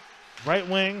 Right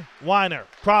wing, Weiner,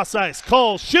 cross ice,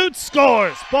 Cole shoots,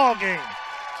 scores, ball game.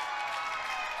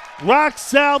 Rock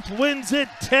South wins it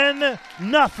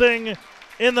 10-0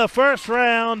 in the first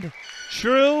round.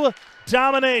 True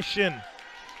domination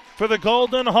for the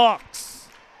Golden Hawks.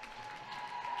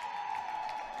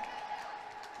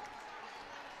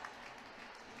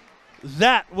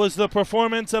 That was the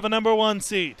performance of a number one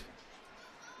seed.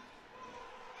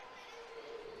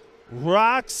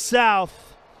 Rock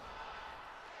South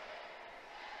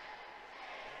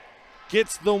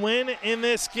gets the win in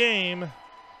this game,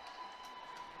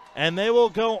 and they will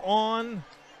go on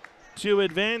to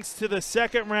advance to the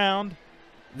second round.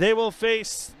 They will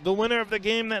face the winner of the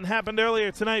game that happened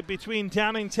earlier tonight between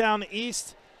Downingtown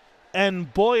East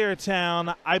and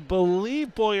Boyertown. I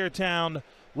believe Boyertown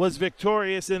was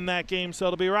victorious in that game, so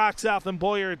it'll be Rock South and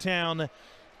Boyertown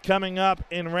coming up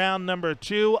in round number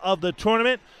 2 of the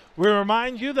tournament. We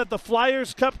remind you that the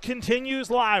Flyers Cup continues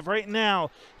live right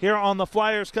now here on the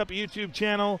Flyers Cup YouTube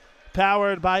channel,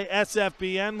 powered by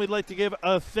SFBN. We'd like to give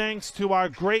a thanks to our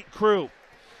great crew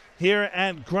here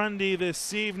at Grundy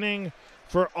this evening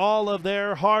for all of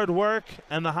their hard work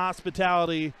and the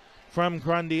hospitality from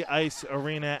Grundy Ice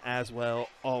Arena as well.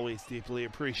 Always deeply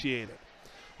appreciated.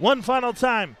 One final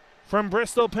time from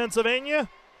Bristol, Pennsylvania,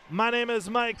 my name is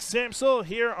Mike Samsel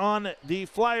here on the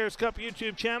Flyers Cup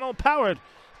YouTube channel, powered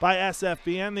by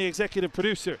SFBN. The executive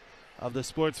producer of the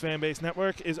Sports Fanbase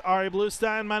Network is Ari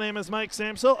Bluestein. My name is Mike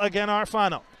Samsel. Again, our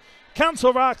final.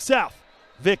 Council Rock South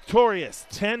victorious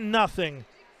 10-0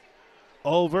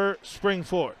 over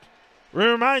Springford. We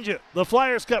remind you, the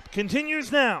Flyers Cup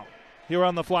continues now here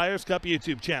on the Flyers Cup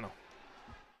YouTube channel.